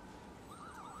you.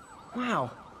 Wow.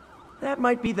 That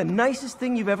might be the nicest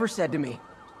thing you've ever said to me.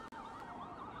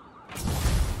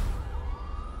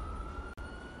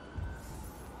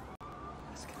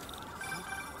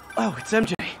 Oh, it's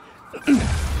MJ.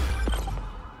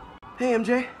 Hey,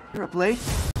 MJ. You're up late?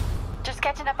 Just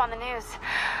catching up on the news.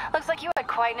 Looks like you had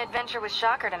quite an adventure with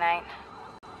Shocker tonight.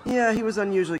 Yeah, he was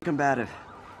unusually combative.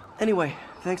 Anyway,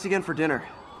 thanks again for dinner.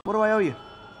 What do I owe you?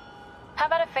 How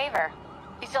about a favor?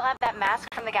 You still have that mask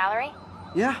from the gallery?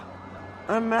 Yeah.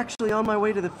 I'm actually on my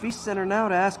way to the Feast Center now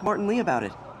to ask Martin Lee about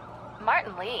it.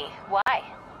 Martin Lee? Why?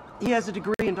 He has a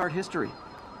degree in art history.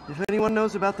 If anyone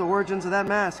knows about the origins of that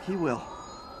mask, he will.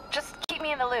 Just keep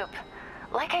me in the loop.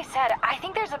 Like I said, I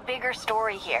think there's a bigger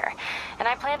story here, and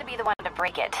I plan to be the one to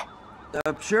break it.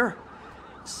 Sure.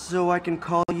 So I can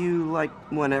call you, like,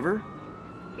 whenever?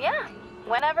 Yeah,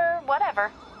 whenever,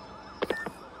 whatever.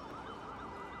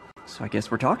 So I guess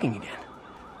we're talking again.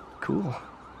 Cool.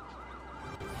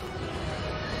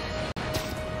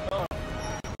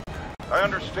 I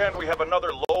understand we have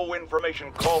another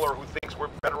low-information caller who thinks we're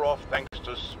better off thanks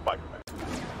to Spider-Man.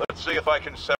 Let's see if I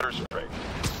can set her straight.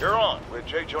 You're on with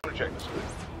J. Jonah Jameson.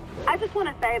 I just want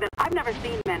to say that I've never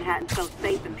seen Manhattan so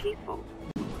safe and peaceful.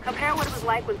 Compare what it was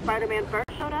like when Spider-Man first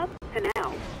showed up to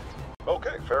now.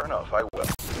 Okay, fair enough, I will.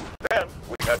 Then,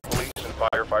 we had police and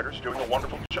firefighters doing a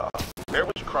wonderful job. There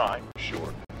was crime,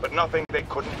 sure, but nothing they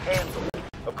couldn't handle.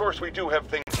 Of course, we do have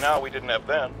things now we didn't have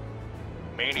then.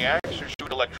 Maniacs who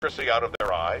shoot electricity out of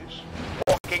their eyes,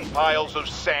 walking piles of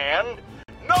sand,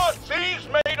 Nazis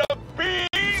made of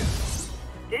bees!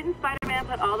 Didn't Spider-Man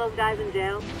put all those guys in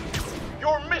jail?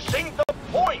 You're missing the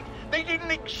point! They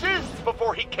didn't exist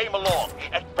before he came along.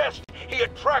 At best, he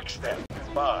attracts them.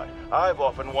 But I've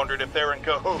often wondered if they're in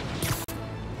cahoots.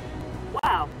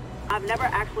 Wow, I've never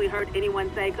actually heard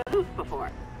anyone say cahoots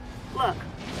before. Look,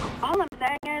 all I'm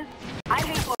saying is, I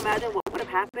hate to imagine what would have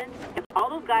happened if all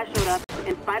those guys showed up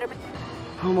and Spider-Man...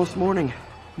 Almost morning.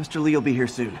 Mr. Lee will be here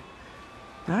soon.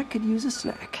 I could use a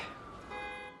snack.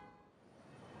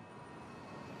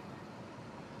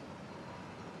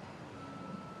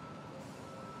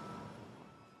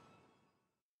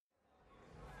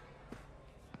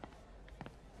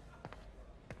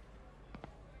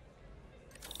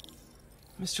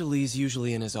 Mr. Lee's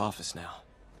usually in his office now.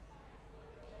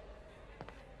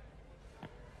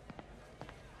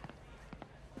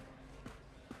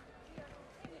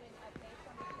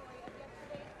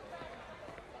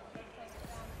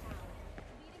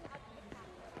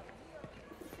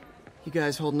 You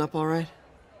guys holding up all right?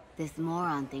 This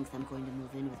moron thinks I'm going to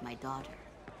move in with my daughter.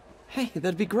 Hey,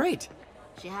 that'd be great.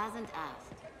 She hasn't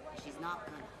asked. She's not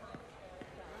gonna.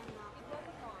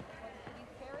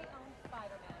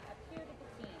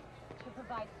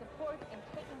 provide support in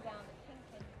taking down the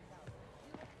Kingpin himself.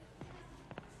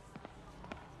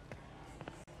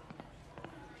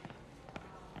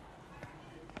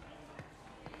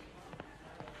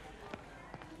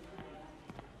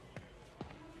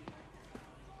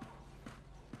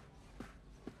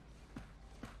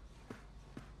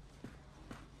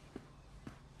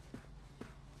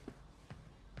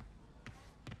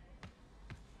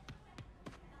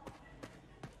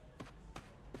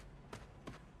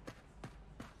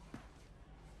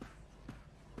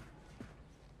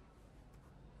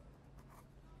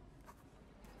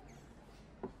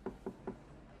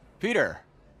 Peter,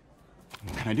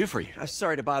 what can I do for you? I'm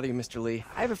sorry to bother you, Mr. Lee.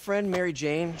 I have a friend, Mary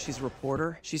Jane. She's a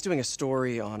reporter. She's doing a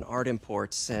story on art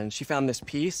imports, and she found this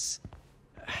piece.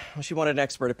 Well, she wanted an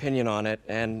expert opinion on it,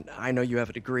 and I know you have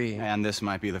a degree. And this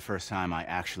might be the first time I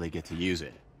actually get to use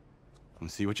it.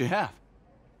 Let's see what you have.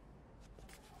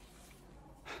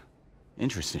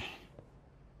 Interesting.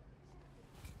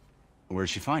 Where'd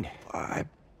she find it? I'm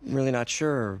really not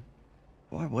sure.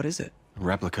 What is it? A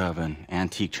replica of an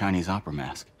antique Chinese opera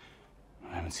mask.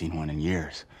 I haven't seen one in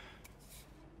years.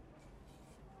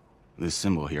 This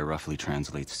symbol here roughly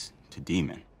translates to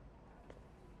demon.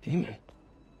 Demon?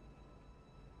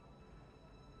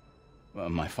 Well,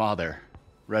 my father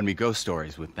read me ghost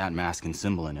stories with that mask and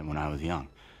symbol in it when I was young.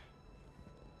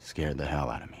 Scared the hell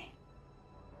out of me.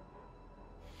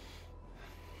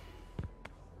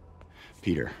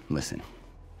 Peter, listen.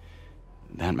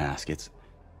 That mask, it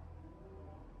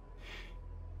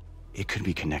could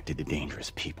be connected to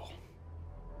dangerous people.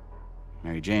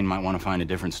 Mary Jane might want to find a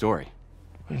different story.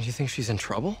 Do you think she's in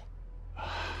trouble?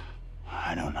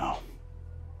 I don't know.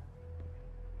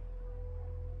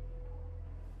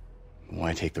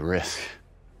 Why take the risk?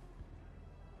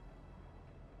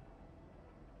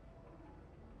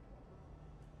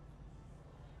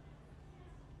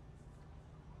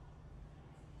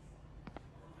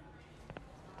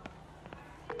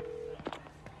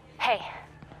 Hey.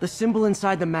 The symbol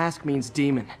inside the mask means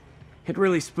demon. It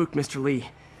really spooked Mr. Lee.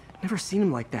 Never seen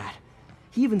him like that.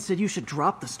 He even said you should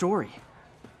drop the story.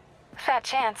 Fat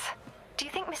chance. Do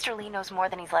you think Mr. Lee knows more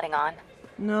than he's letting on?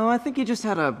 No, I think he just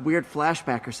had a weird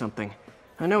flashback or something.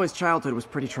 I know his childhood was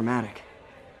pretty traumatic.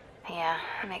 Yeah,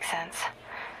 that makes sense.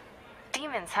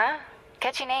 Demons, huh?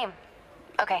 Catchy name.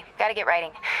 Okay, gotta get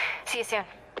writing. See you soon.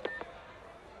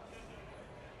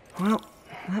 Well,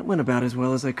 that went about as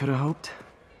well as I could have hoped.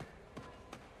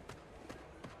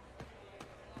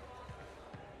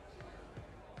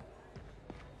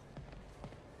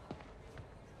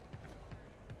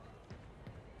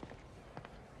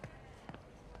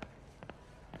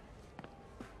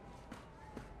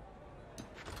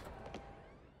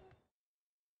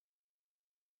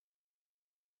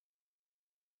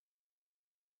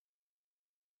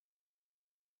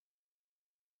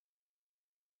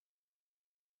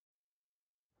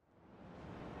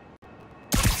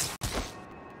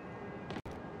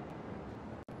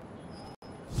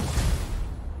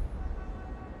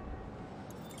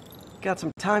 Got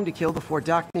some time to kill before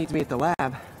Doc needs me at the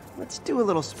lab. Let's do a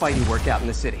little Spidey workout in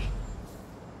the city.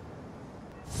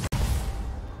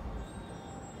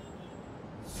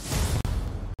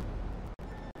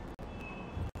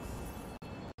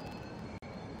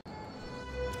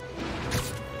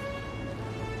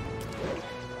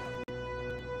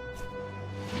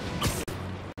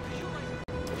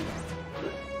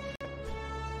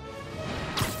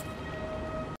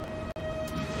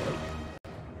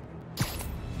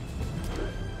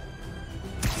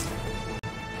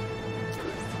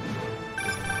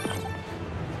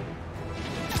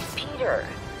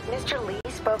 Mr. Lee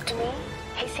spoke to me.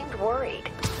 He seemed worried.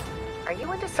 Are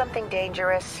you into something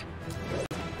dangerous?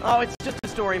 Oh, it's just a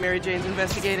story Mary Jane's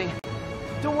investigating.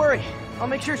 Don't worry, I'll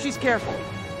make sure she's careful.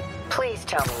 Please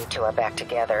tell me you two are back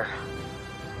together.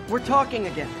 We're talking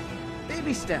again.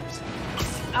 Baby steps.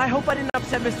 I hope I didn't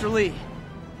upset Mr. Lee.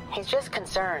 He's just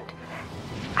concerned.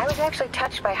 I was actually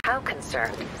touched by how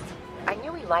concerned. I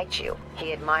knew he liked you.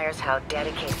 He admires how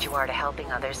dedicated you are to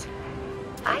helping others.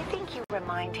 I think you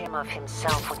remind him of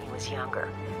himself when he was younger.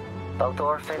 Both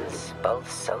orphans,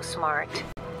 both so smart.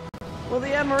 Well,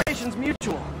 the admiration's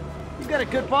mutual. You've got a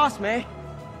good boss, May.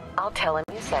 I'll tell him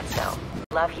you said so.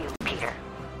 Love you, Peter.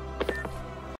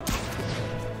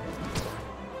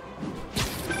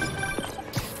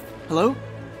 Hello?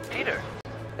 Peter,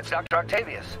 it's Dr.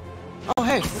 Octavius. Oh,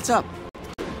 hey, what's up?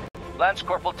 Lance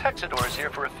Corporal Texador is here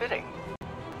for a fitting.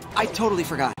 I totally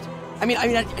forgot. I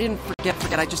didn't forget.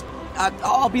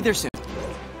 I'll be there soon.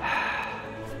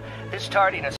 This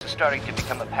tardiness is starting to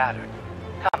become a pattern.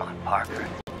 Come on, Parker.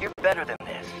 You're better than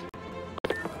this.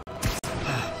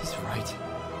 He's right.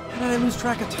 How did I lose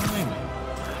track of time?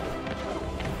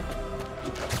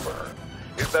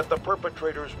 that the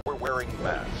perpetrators were wearing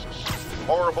masks.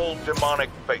 Horrible, demonic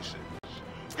faces.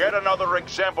 Yet another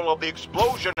example of the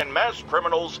explosion in mass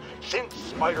criminals since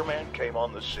Spider-Man came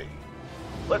on the scene.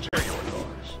 Let's hear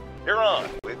yours. You're on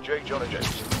with J. Jonah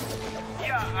Jameson.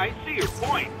 Yeah, I see your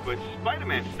point, but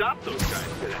Spider-Man stopped those guys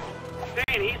today.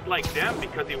 Saying he's like them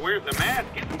because he wears a mask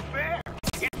isn't fair.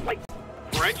 It's like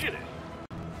prejudice.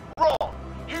 Wrong.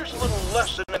 Here's a little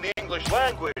lesson in the English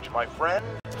language, my friend.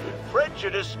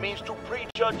 Prejudice means to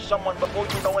prejudge someone before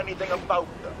you know anything about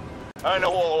them. I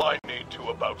know all I need to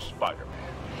about Spider-Man.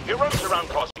 He runs around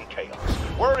causing chaos,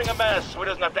 wearing a mask so he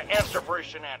doesn't have to answer for his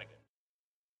shenanigans.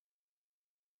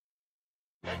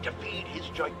 To feed his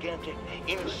gigantic,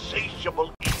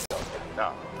 insatiable ego.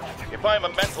 Now, if I'm a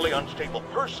mentally unstable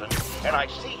person and I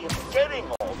see him getting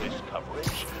all this coverage,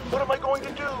 what am I going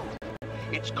to do?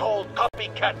 It's called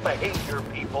copycat behavior,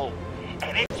 people,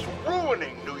 and it's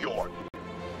ruining New York.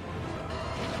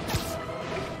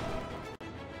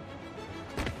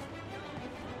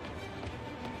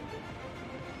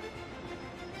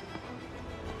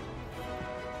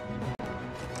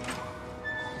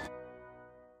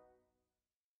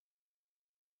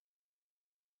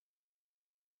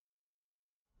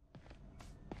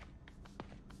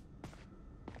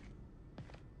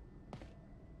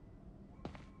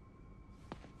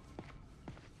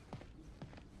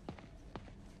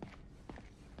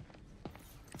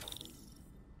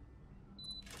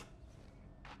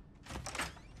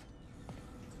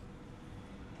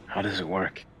 How does it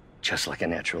work? Just like a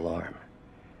natural arm.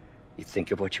 You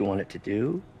think of what you want it to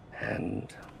do,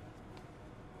 and...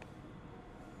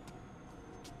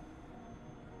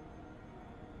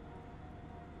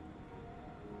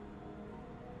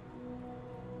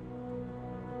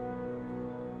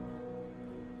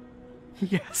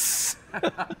 Yes.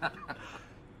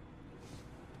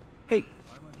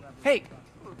 Hey,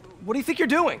 what do you think you're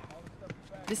doing?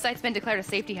 This site's been declared a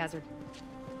safety hazard.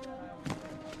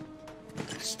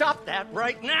 Stop that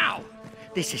right now!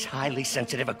 This is highly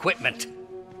sensitive equipment.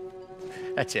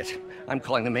 That's it. I'm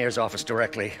calling the mayor's office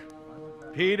directly.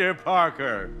 Peter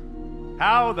Parker,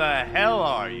 how the hell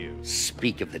are you?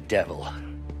 Speak of the devil.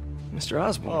 Mr.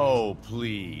 Osborn. Oh,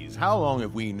 please. How long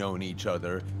have we known each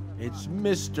other? It's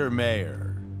Mr.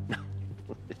 Mayor.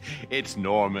 It's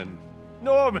Norman.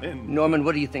 Norman,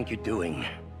 what do you think you're doing?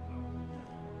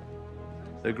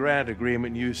 The grant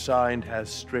agreement you signed has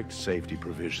strict safety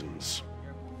provisions.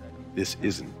 This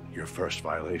isn't your first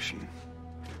violation.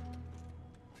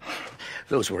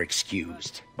 Those were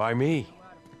excused. By me.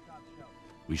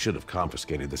 We should have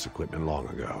confiscated this equipment long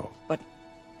ago.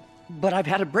 But I've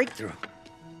had a breakthrough.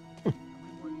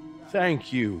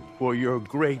 Thank you for your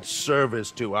great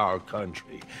service to our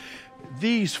country.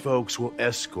 These folks will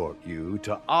escort you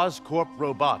to Oscorp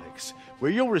Robotics,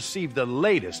 where you'll receive the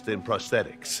latest in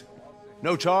prosthetics.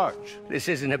 No charge. This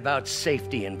isn't about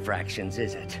safety infractions,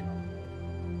 is it?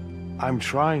 I'm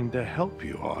trying to help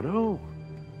you, Otto.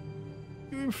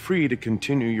 You're free to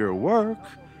continue your work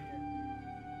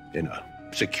in a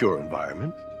secure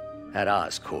environment. At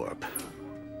Oscorp.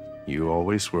 You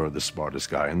always were the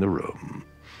smartest guy in the room.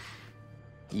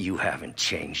 You haven't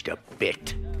changed a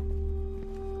bit.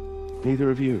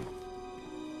 Neither of you.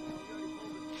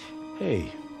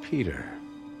 Hey, Peter.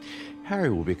 Harry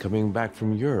will be coming back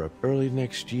from Europe early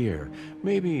next year.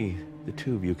 Maybe the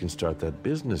two of you can start that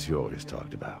business you always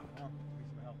talked about.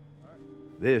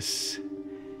 This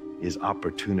is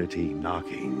opportunity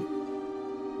knocking.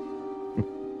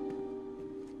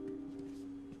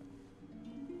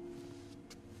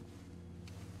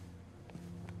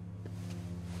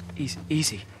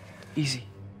 Easy.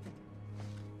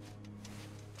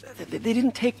 They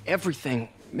didn't take everything.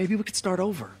 Maybe we could start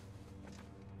over.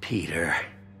 Peter,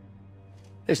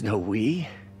 there's no we.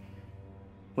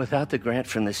 Without the grant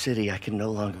from the city, I can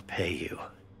no longer pay you.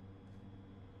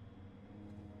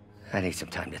 I need some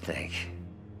time to think.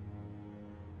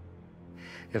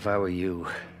 If I were you,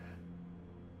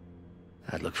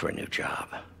 I'd look for a new job.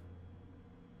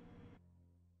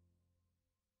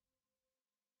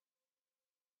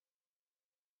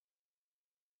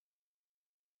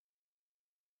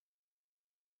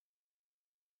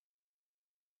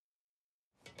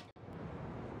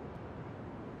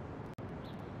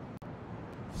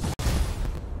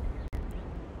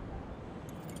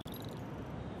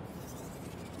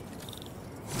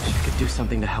 Do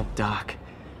something to help Doc.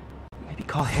 Maybe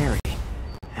call Harry.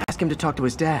 Ask him to talk to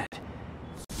his dad.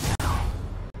 No.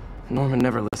 Norman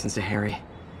never listens to Harry.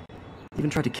 Even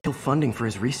tried to kill funding for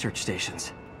his research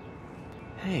stations.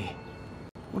 Hey,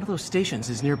 one of those stations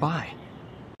is nearby.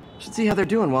 Should see how they're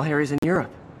doing while Harry's in Europe.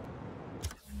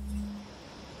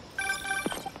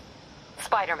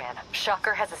 Spider-Man,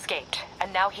 Shocker has escaped.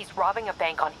 and now he's robbing a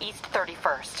bank on East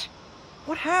 31st.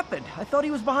 What happened? I thought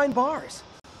he was behind bars.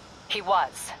 He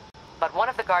was, but one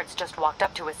of the guards just walked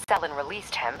up to his cell and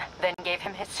released him, then gave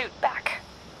him his suit back.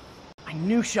 I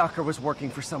knew Shocker was working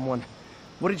for someone.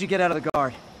 What did you get out of the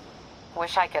guard?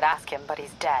 Wish I could ask him, but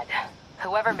he's dead.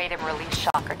 Whoever made him release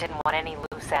Shocker didn't want any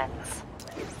loose ends.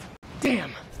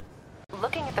 Damn!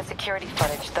 Looking at the security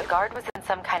footage, the guard was in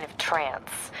some kind of trance.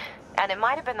 And it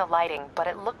might have been the lighting, but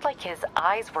it looked like his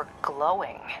eyes were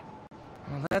glowing.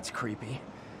 Well, that's creepy.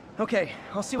 Okay,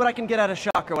 I'll see what I can get out of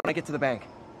Shocker when I get to the bank.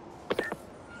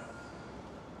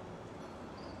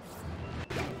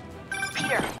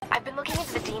 Peter, I've been looking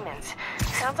into the demons.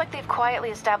 Sounds like they've quietly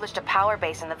established a power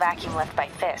base in the vacuum left by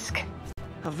Fisk.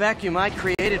 A vacuum I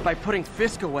created by putting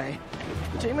Fisk away.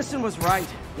 Jameson was right.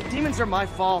 The demons are my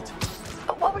fault.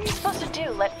 What were you supposed to do?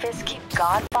 Let Fisk keep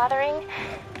godfathering?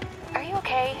 Are you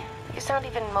okay? You sound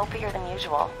even mopier than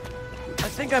usual. I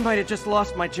think I might have just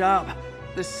lost my job.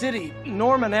 The city,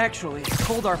 Norman actually,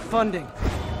 pulled our funding.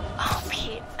 Oh,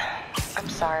 Pete. I'm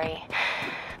sorry.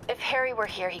 If Harry were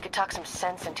here, he could talk some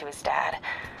sense into his dad.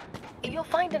 You'll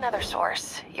find another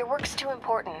source. Your work's too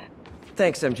important.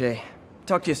 Thanks, MJ.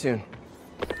 Talk to you soon.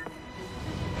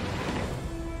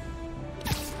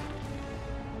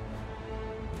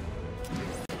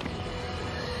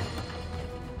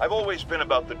 I've always been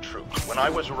about the truth. When I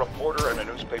was a reporter and a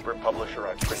newspaper publisher,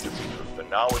 I printed the truth. And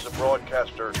now as a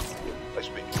broadcaster, I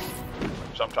speak it.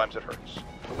 Sometimes it hurts.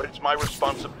 But it's my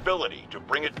responsibility to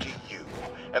bring it to you.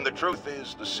 And the truth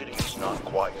is, the city is not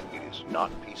quiet. It is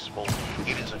not peaceful.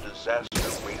 It is a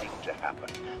disaster waiting to happen.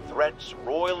 Threats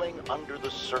roiling under the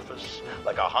surface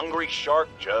like a hungry shark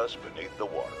just beneath the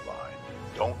waterline.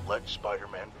 Don't let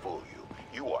Spider-Man fool you.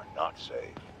 You are not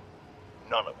safe.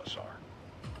 None of us are.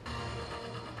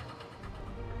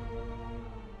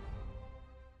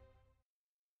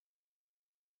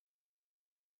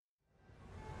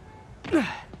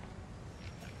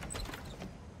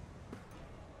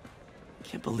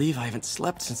 Can't believe I haven't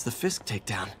slept since the Fisk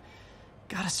takedown.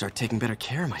 Gotta start taking better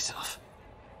care of myself.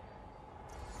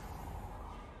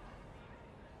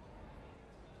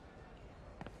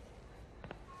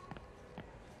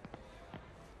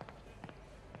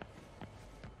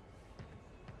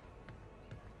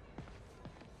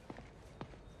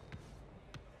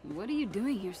 What are you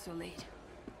doing here so late?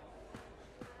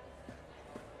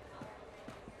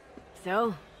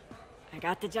 So, I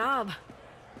got the job.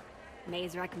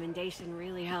 May's recommendation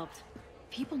really helped.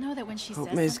 People know that when she Hope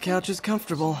says May's something, couch is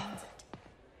comfortable.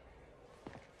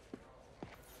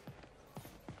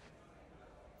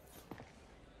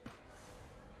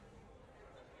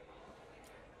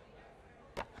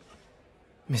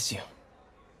 Miss you.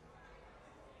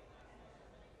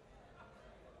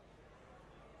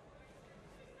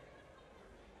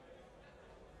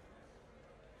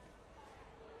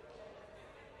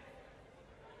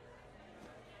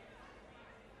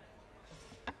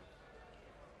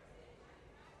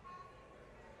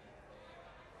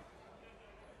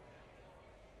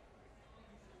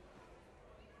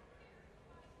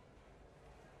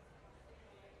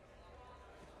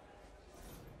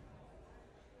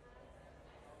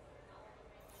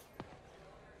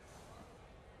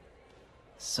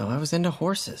 So I was into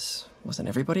horses. Wasn't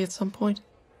everybody at some point?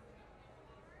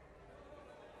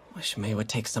 Wish May would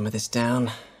take some of this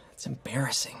down. It's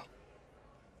embarrassing.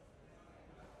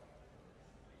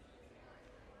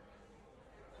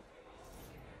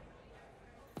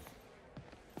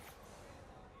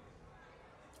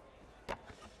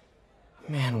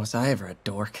 Man, was I ever a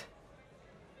dork.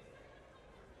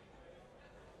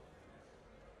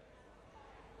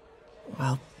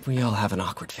 Well, we all have an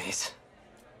awkward phase.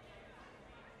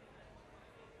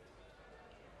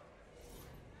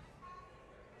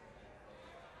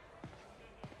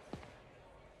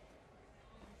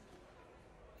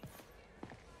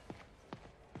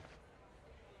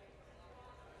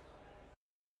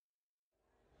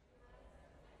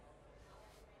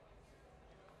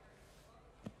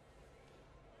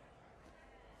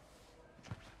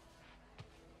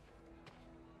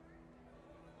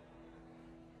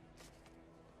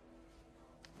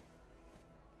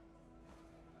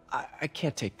 I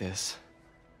can't take this.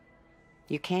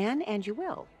 You can, and you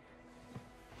will.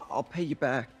 I'll pay you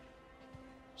back.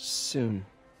 Soon.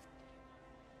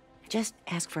 Just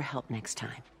ask for help next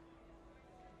time.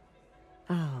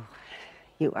 Oh,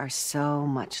 you are so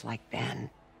much like Ben.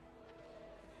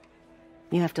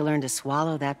 You have to learn to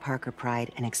swallow that Parker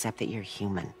pride and accept that you're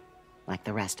human, like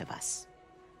the rest of us.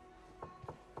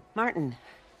 Martin.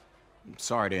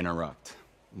 Sorry to interrupt.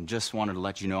 Just wanted to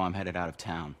let you know I'm headed out of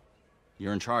town.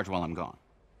 You're in charge while I'm gone.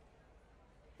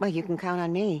 Well, you can count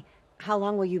on me. How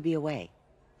long will you be away?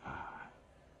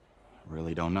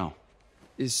 really don't know.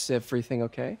 Is everything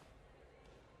okay?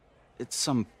 It's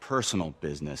some personal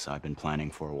business I've been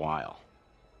planning for a while.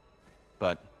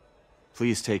 But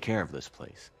please take care of this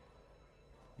place.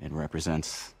 It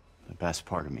represents the best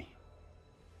part of me.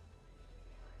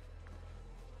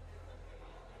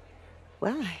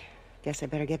 Well, I guess I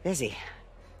better get busy.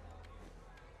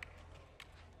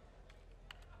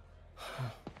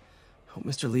 Hope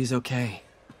Mr. Lee's okay.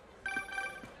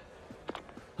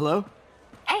 Hello?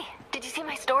 Hey, did you see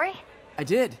my story? I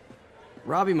did.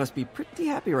 Robbie must be pretty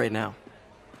happy right now.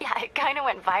 Yeah, it kinda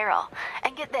went viral.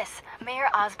 And get this, Mayor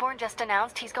Osborn just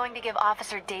announced he's going to give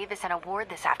Officer Davis an award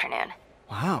this afternoon.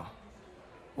 Wow.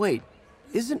 Wait,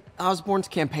 isn't Osborn's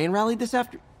campaign rally this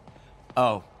after...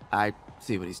 Oh, I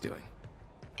see what he's doing.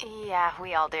 Yeah,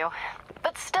 we all do.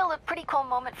 But still a pretty cool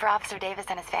moment for Officer Davis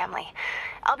and his family.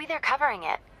 I'll be there covering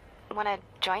it. Wanna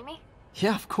join me?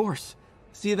 Yeah, of course.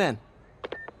 See you then.